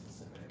that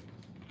specific.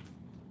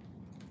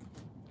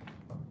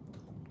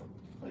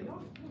 Well,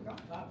 y'all got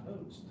 5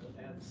 votes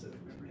to add the civic,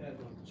 add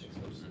the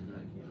Expo Center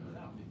back in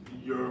without.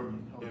 Your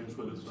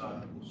input is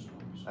fine.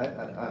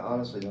 I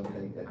honestly don't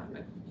think that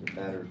it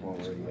matters one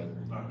way or the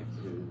other.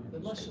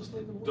 Then let's just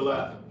leave the vote.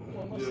 Delap,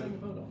 Well, let's leave the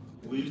vote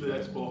on. leave the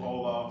Expo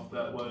Hall off,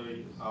 that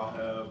way I'll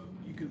have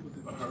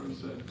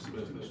 100%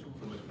 commitment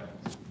from the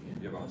council.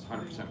 You have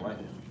 100% what?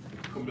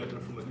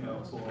 Commitment from the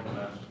council on the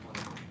master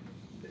plan.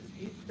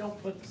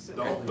 Don't put the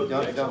civic. Don't put the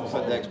Don't Expo put the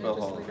Hall. Expo Hall.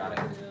 Just leave Got it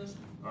it. as it is.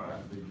 All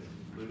right,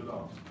 leave it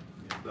off.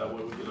 That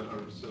way we get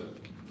 100%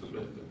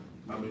 commitment.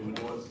 I mean, we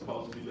know it's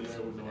supposed to be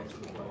there, we know it's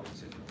in the plan.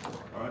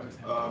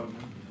 All right,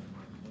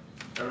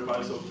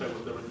 everybody's okay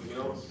with everything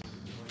else?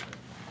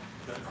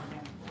 Okay.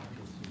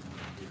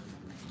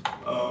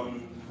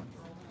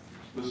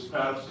 Mr.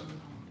 Patterson,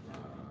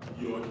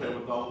 you okay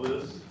with all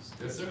this?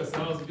 Yes, sir,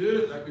 sounds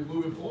good, like we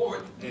moving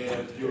forward.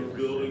 And your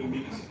building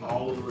meets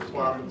all of the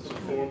requirements of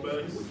form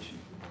base?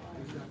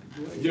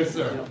 Yes,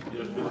 sir.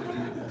 Your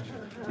building-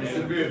 It's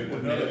a good,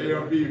 another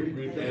ARB.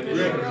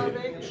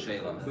 And-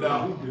 Shayla.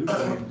 Now,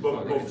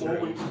 but before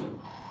we,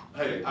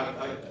 hey,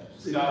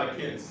 Scott, I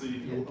can't see.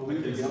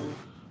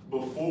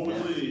 Before we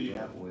leave,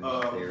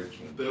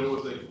 there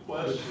was a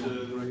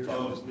question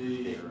of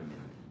me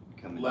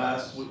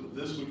last week,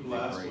 this week,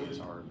 last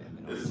week.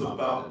 It's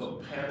about the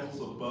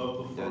panels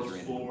above the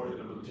first floor and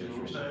the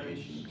material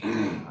change.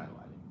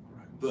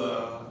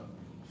 The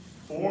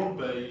form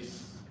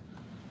base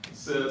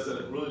says that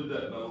it really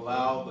doesn't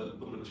allow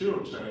the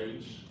material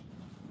change.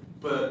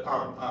 But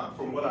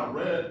from what I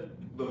read,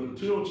 the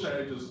material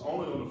change is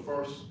only on the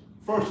first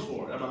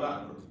floor. Am I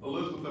not,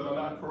 Elizabeth, am I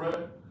not correct?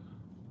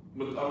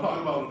 But I'm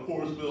talking about the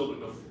Coors building,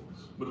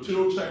 the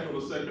material change on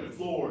the second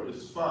floor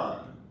is fine.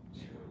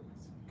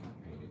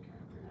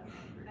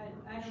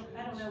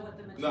 I don't know what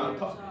the No,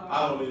 materials I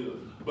are. don't either,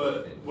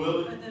 but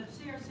Willie, But the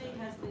CRC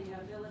has the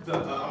ability.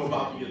 I'm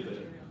about to get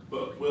there,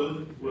 but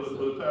Willie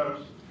Parrish,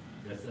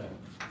 Yes, sir.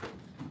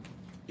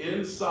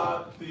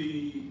 inside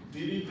the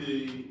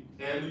DDD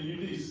and the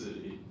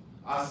UDC,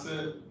 I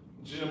sent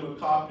Jim a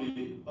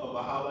copy of a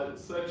highlighted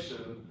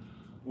section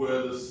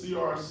where the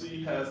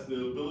CRC has the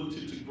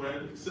ability to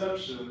grant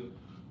exception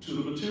to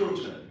the material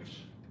change.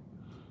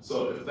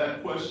 So if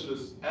that question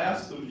is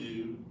asked of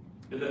you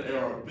in the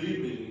ARB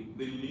meeting,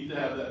 then you need to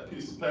have that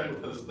piece of paper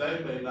because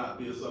they may not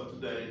be as up to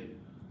date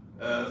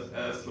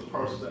as the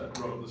person that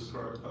wrote this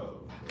current code.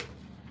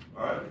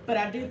 All right? But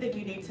I do think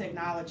you need to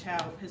acknowledge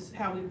how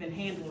we've been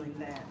handling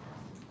that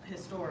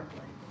historically.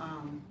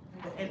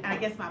 And I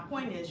guess my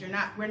point is,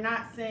 we're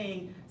not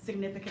seeing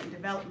significant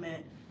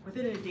development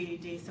within the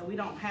DDD, so we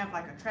don't have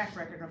like a track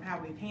record of how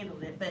we've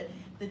handled it. But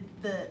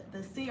the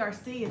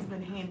CRC has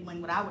been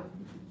handling what I would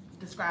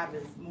describe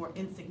as more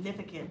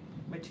insignificant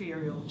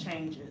material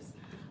changes.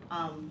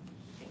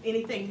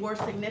 Anything more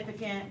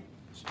significant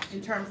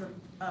in terms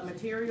of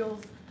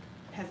materials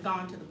has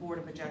gone to the Board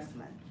of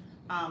Adjustment.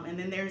 And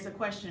then there's a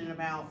question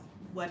about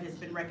what has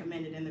been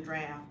recommended in the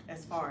draft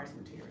as far as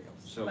materials.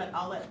 So- But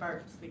I'll let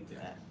Bert speak to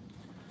that.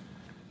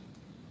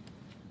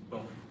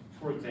 Well,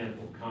 for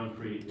example,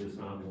 concrete is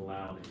not an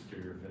allowed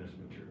exterior finished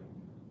material,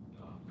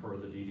 per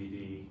the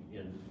DDD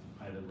in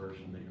either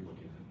version that you're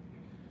looking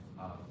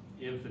at.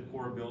 If the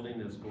core building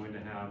is going to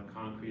have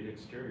concrete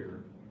exterior,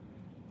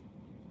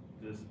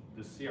 the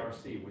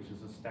CRC, which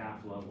is a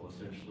staff level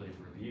essentially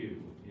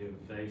review, if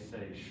they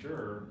say,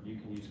 sure, you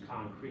can use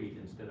concrete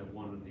instead of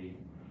one of the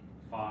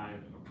 5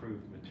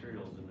 approved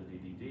materials in the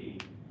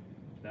DDD,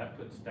 that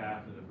puts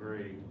staff in a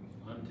very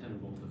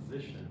untenable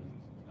position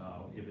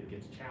if it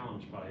gets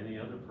challenged by any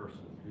other person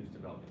who's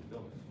developing the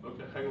building.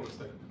 Okay, hang on a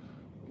second.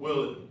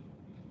 Will it,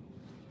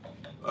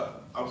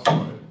 I'm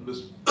sorry,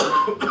 Mr.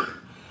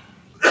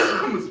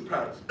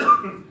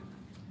 Patterson.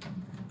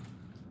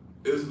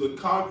 Is the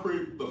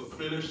concrete the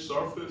finished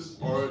surface,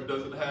 or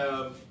does it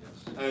have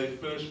a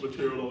finished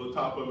material on the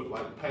top of it,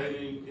 like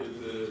painting?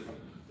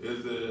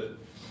 Is it?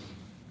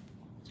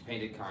 It's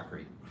painted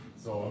concrete.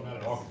 So I'm not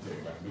an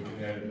architect, but I'm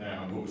looking at it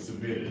now, what was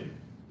submitted.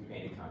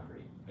 Painted concrete.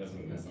 That's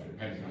like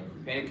painted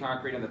concrete. Painted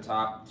concrete on the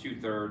top,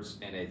 2/3,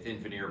 and a thin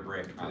veneer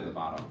brick on the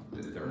bottom,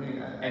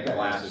 1/3. I And gotta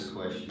ask glass this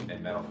question.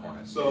 and metal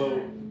cornice.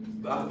 So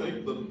I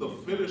think the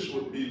finish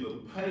would be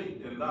the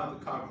paint and not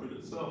the concrete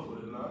itself, would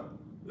it not?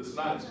 It's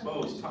not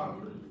exposed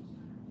concrete.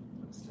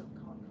 It's still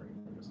concrete,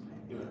 they're just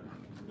painting.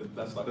 Yeah,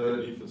 that's like But-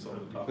 the ethos on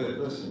the top. But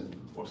listen,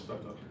 Or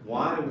stucco.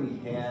 why do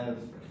we have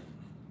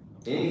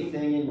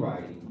anything in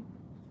writing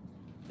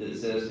that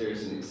says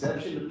there's an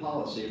exception to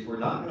policy if we're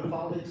not gonna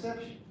follow the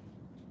exception?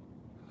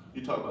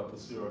 You talk about the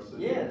CRC?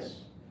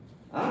 Yes.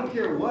 I don't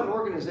care what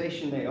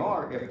organization they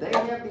are, if they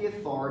have the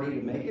authority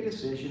to make a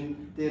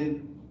decision,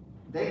 then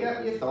they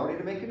got the authority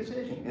to make a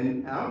decision.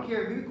 And I don't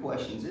care who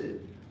questions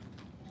it.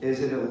 Is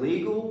it a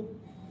legal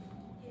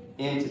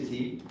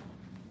entity?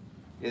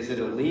 Is it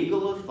a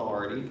legal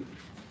authority?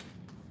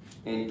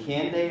 And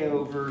can they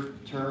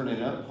overturn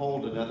and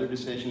uphold another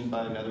decision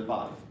by another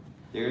body?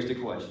 There's the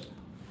question.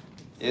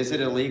 Is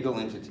it a legal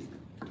entity?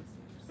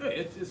 Yeah,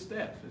 it's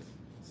staff.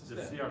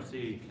 The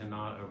CRC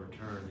cannot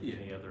overturn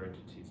any other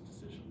entity's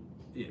decision.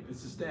 Yeah,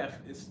 it's the staff,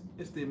 it's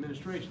the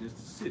administration, it's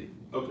the city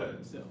Okay,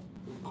 itself.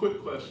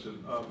 quick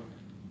question.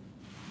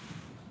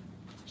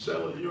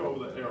 Shelley, you're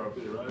over the ARB,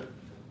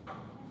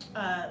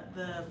 right?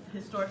 The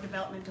Historic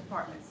Development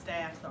Department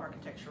staffs the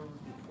architectural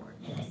review board,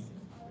 yes.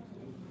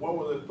 What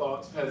were their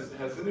thoughts? Has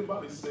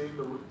anybody seen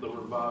the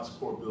revised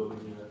core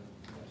building yet?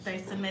 They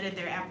submitted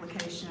their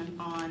application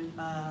on,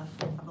 I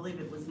believe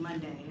it was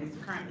Monday, and it's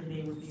currently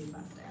being reviewed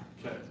by staff.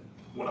 Okay.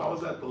 When I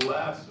was at the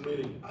last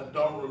meeting, I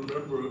don't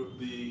remember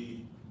the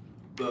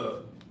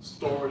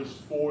stories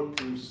 4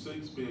 through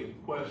 6 being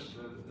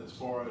questioned as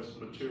far as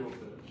material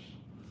finish.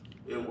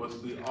 It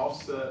was the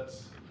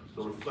offsets,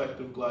 the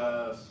reflective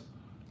glass,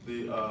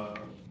 the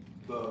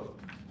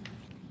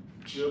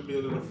gym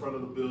being in the front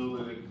of the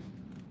building,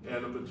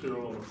 and the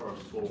material on the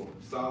first floor.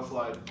 Sounds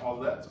like all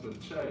that's been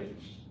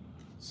changed.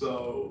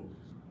 So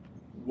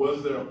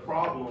was there a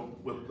problem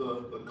with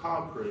the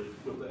concrete,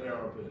 with the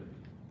ARB?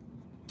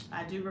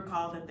 I do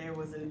recall that there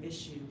was an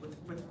issue with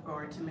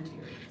regard to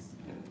materials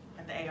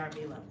at the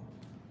ARB level.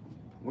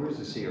 Where's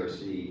the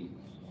CRC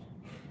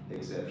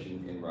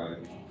exception in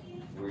writing?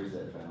 Where is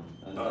that found?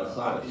 I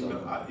saw it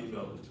somewhere. I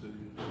emailed it to you.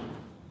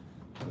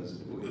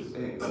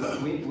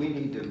 We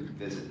need to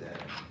visit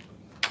that.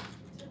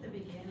 It's at the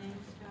beginning,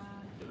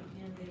 Scott,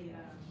 in the,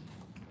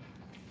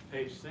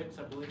 Page 6,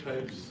 I believe.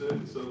 Page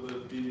 6 of the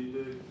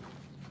DDD.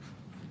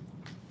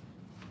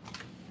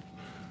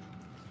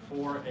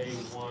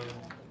 4A1,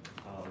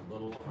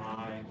 little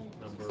I,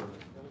 number.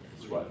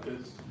 That's right,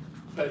 it's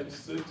page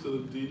 6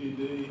 of the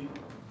DDD,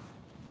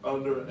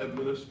 under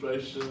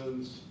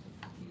administration's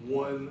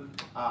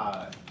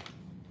 1I.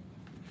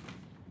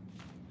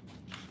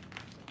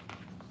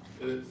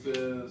 And it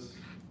says,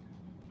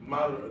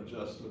 minor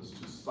adjustments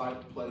to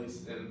site,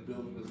 place, and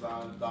building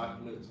design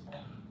documents,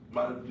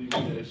 minor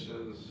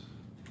deviations,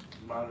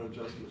 minor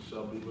adjustments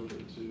shall be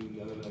limited to,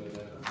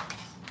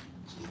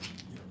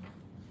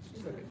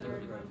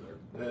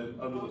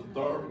 And under the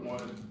third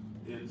one,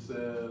 it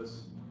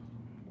says,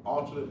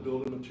 alternate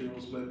building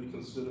materials may be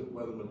considered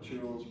where the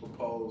materials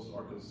proposed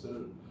are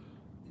considered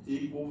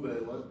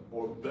equivalent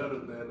or better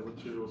than the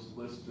materials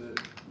listed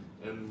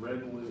and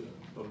regularly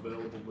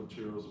available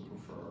materials are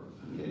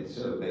preferred. Okay,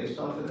 so based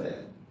off of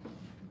that,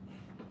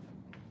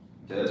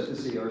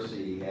 does the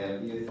CRC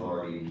have the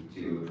authority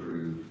to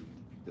approve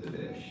the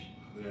finish?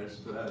 The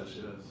answer to that is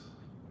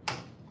yes.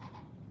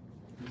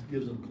 This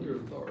gives them clear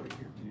authority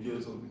here. It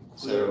gives them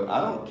So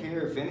I don't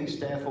care if any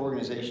staff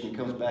organization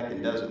comes back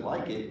and doesn't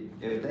like it,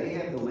 if they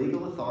have the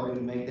legal authority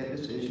to make that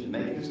decision,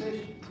 make a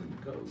decision.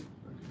 All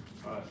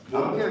right. I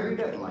don't care who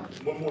doesn't like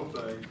it. One more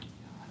thing.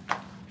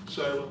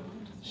 Shayla,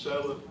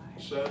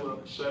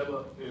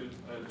 and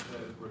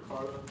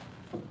Ricardo,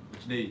 What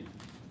you need?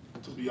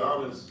 to be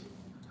honest,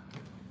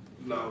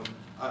 no,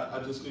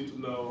 I just need to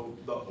know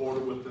the order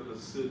within the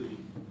city.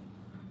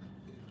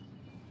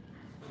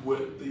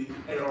 Would the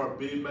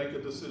ARB make a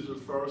decision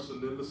first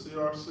and then the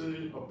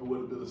CRC, or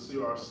would it be the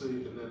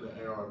CRC and then the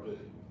ARB?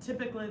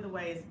 Typically, the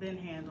way it's been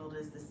handled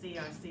is the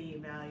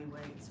CRC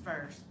evaluates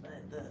first,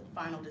 but the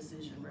final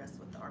decision rests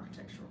with the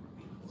architectural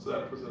review. So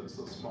that presents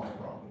a small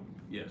problem.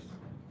 Yes.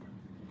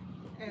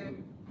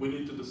 And, We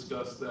need to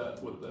discuss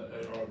that with the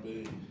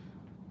ARB.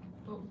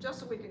 well, just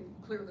so we can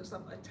clear this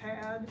up a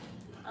tad,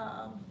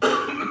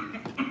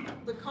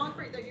 the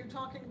concrete that you're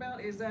talking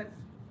about, is that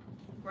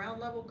ground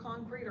level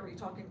concrete, or are you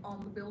talking on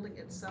the building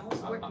itself?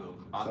 Where-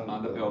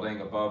 On the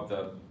building above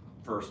the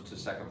first to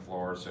second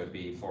floor, so it'd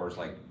be floors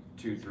like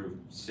 2 through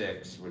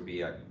 6 would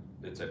be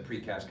it's a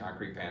precast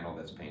concrete panel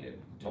that's painted,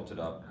 tilted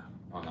up,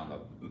 hung on the,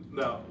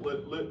 Now,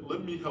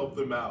 let me help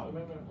them out.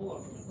 Wait, hold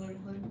on for a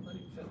minute, let him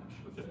finish.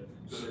 Okay,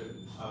 go ahead.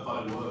 I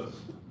thought it was.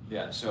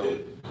 yeah, so,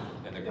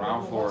 and the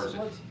ground floor is,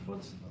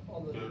 What's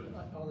on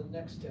the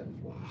next 10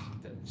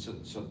 floors?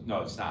 so,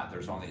 no, it's not,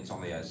 it's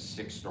only a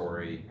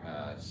six-story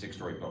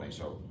building,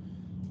 so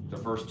the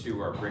first 2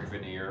 are brick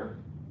veneer,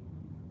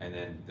 and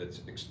then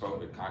that's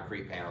exposed, a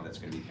concrete panel that's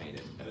gonna be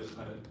painted. And it's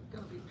painted.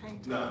 Gonna be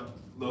painted. Now,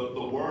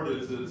 the word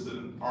is it's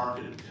an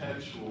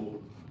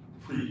architectural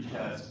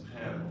precast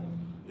panel.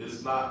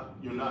 It's not,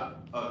 you're not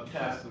a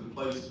cast in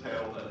place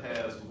panel that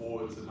has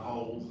voids and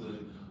holes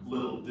and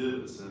little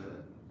divots in it.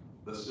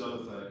 That's the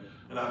other thing.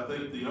 And I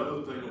think the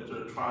other thing that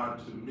they're trying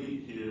to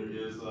meet here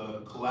is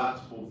a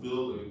collapsible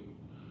building,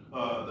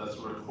 that's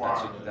a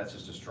requirement. That's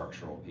just a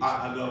structural piece.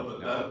 I know,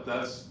 but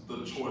that's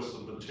the choice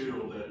of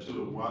material there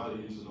too, and why they're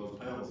using those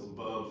panels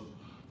above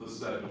the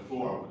second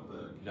floor, I would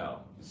think. No,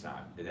 it's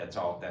not.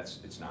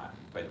 It's not.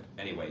 But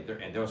anyway,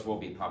 and those will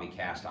be probably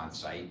cast on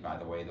site, by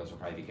the way. Those will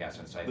probably be cast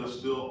on site. They're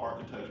still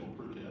architectural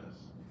precast,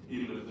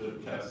 even if they're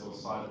cast on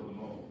site with a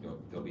mold.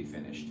 They'll be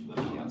finished.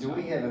 Do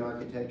we have an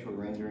architectural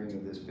rendering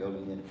of this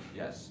building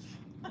Yes.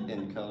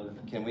 in color?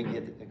 Can we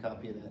get a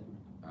copy of that?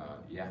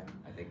 Yeah,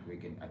 I think we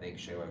can,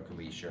 Shayla, can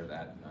we share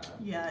that?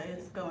 Yeah,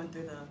 it's going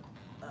through the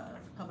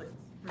public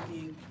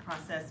review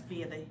process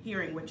via the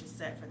hearing, which is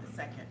set for the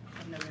 2nd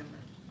of November.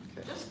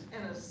 Just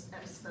an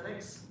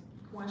aesthetics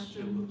It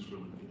question. looks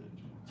really good.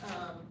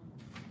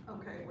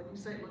 Okay, when you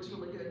say it looks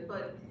really good,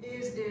 but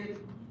is it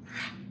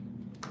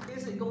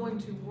going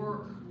to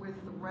work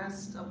with the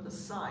rest of the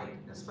site,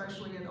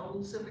 especially an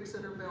old Civic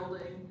Center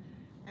building,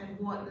 and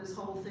what this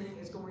whole thing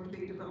is going to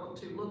be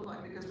developed to look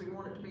like? Because we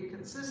want it to be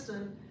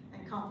consistent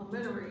and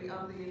complementary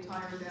of the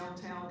entire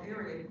downtown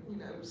area. You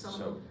know,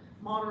 some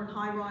modern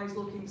high-rise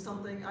looking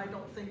something I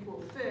don't think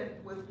will fit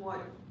with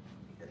what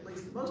at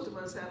least most of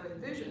us have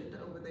envisioned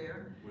over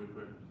there. We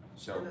agree.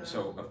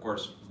 So of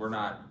course, we're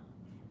not,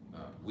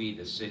 we,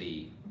 the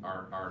city,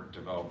 aren't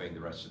developing the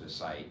rest of the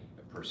site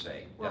per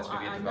se. That's Well, gonna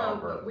be a I know,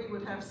 developer. but we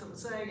would have some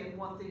say in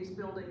what these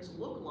buildings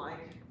look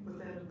like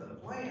within the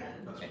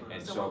plan.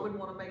 And So I would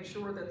wanna make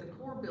sure that the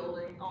core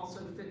building also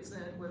fits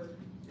in with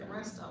the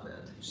rest of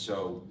it.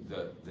 So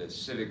the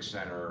Civic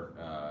Center,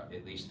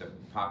 at least the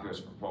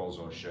Populous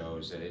proposal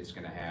shows that it's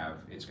gonna have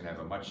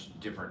a much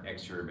different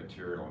exterior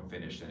material and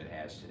finish than it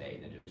has today,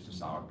 than just a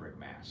solid brick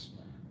mass.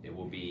 It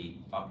will be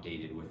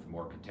updated with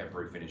more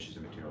contemporary finishes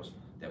and materials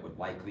that would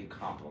likely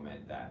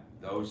complement that.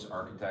 Those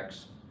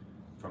architects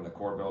from the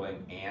core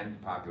building and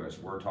Populous,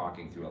 we're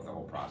talking throughout the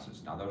whole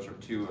process. Now, those are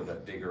 2 of the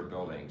bigger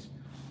buildings.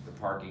 The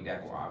parking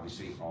deck will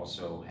obviously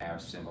also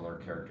have similar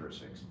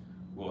characteristics.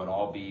 Will it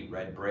all be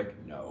red brick?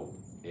 No.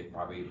 It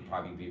probably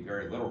be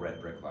very little red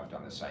brick left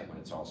on the site when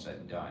it's all said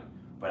and done.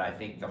 But I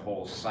think the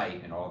whole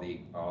site and all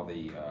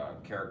the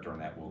character on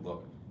that will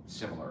look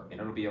similar, and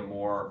it'll be a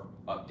more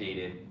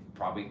updated,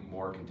 probably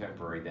more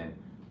contemporary than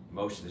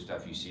most of the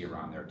stuff you see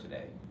around there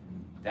today.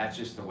 That's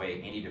just the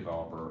way any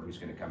developer who's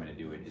gonna come in and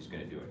do it is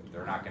gonna do it.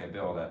 They're not gonna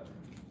build a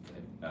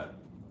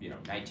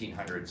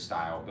 1900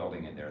 style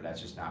building in there.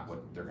 That's just not what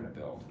they're gonna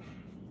build.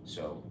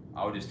 So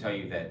I would just tell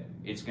you that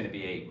it's gonna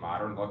be a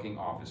modern looking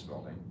office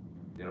building.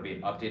 It'll be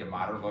an updated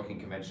modern looking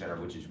convention center,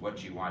 which is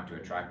what you want to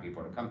attract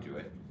people to come to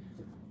it,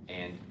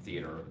 and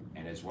theater,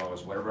 and as well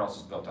as whatever else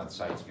is built on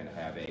site is gonna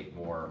have a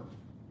more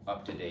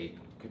up-to-date,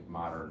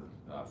 modern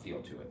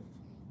feel to it.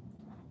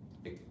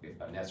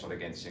 And that's what,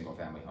 again, single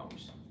family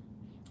homes.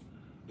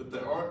 If the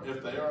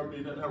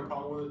ARB doesn't have a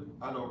problem with it,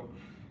 I don't.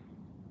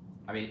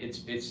 I mean,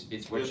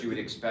 it's what you would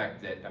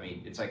expect that, I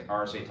mean, it's like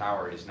RSA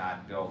Tower is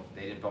not built,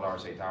 they didn't build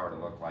RSA Tower to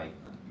look like,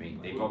 I mean,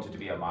 they built it to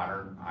be a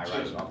modern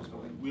high-rise office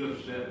building. We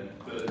understand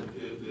that, but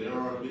if the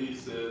ARB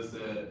says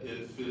that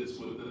it fits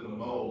within the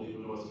mold,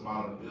 even though it's a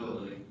modern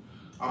building,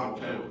 I'm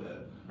okay with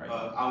that. Right.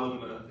 I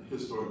live in a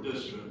historic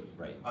district.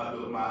 Right. I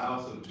built my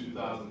house in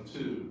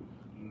 2002.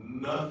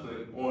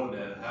 Nothing on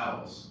that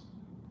house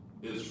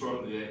is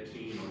from the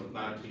 18 or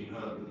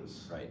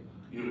 1900s. Right.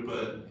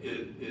 But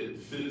it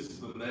fits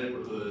the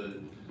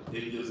neighborhood,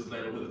 it gives the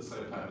neighborhood the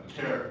same type of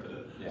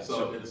character, Yeah,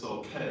 so it's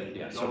okay,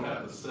 yeah, you so- don't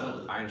have to sell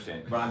it. I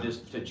understand, but I'm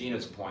just, to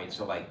Gina's point,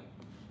 so like,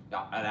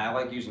 and I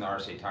like using the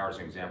RSA Tower as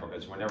an example,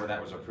 because whenever that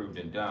was approved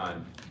and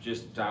done,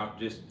 just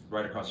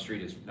right across the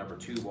street is number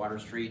 2 Water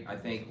Street, I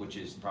think, which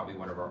is probably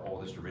one of our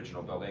oldest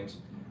original buildings.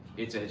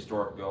 It's a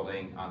historic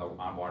building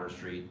on Water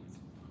Street,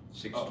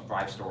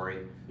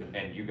 5-story, Yeah.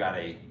 and you got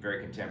a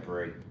very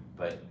contemporary,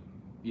 but,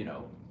 you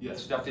know,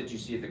 Yes. stuff that you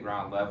see at the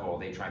ground level,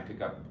 they try and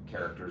pick up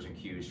characters and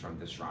cues from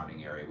the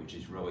surrounding area, which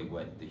is really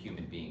what the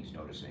human being's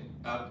noticing.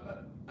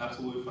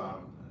 Absolutely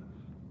fine,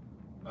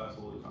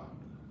 absolutely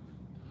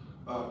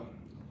fine.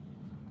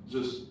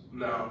 Just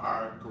now,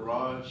 our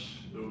garage,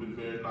 it would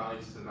be very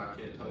nice, and I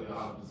can't tell you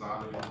how to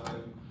design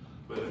anything,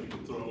 but if you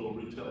could throw a little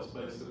retail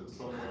space in it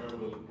somewhere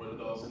with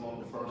windows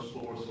along the first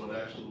floor, so it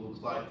actually looks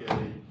like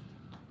a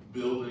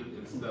building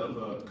instead of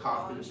a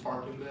concrete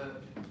parking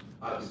deck,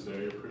 I'd be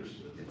very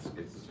appreciative.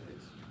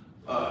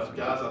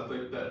 Guys, I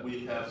think that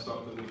we have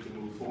something we can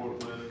move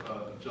forward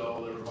with.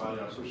 Joel, everybody,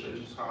 I appreciate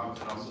your time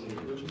and also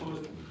your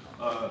input.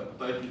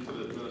 Thank you to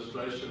the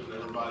administration and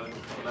everybody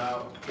for coming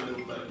out. Kendall,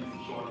 thank you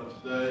for showing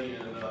up today,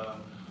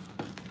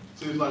 and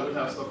seems like we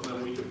have something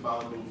that we can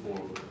finally move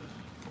forward with.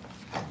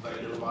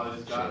 Thank you,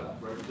 everybody.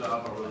 Scott, great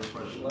job. I really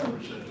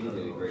appreciate it. You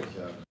did a great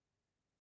job.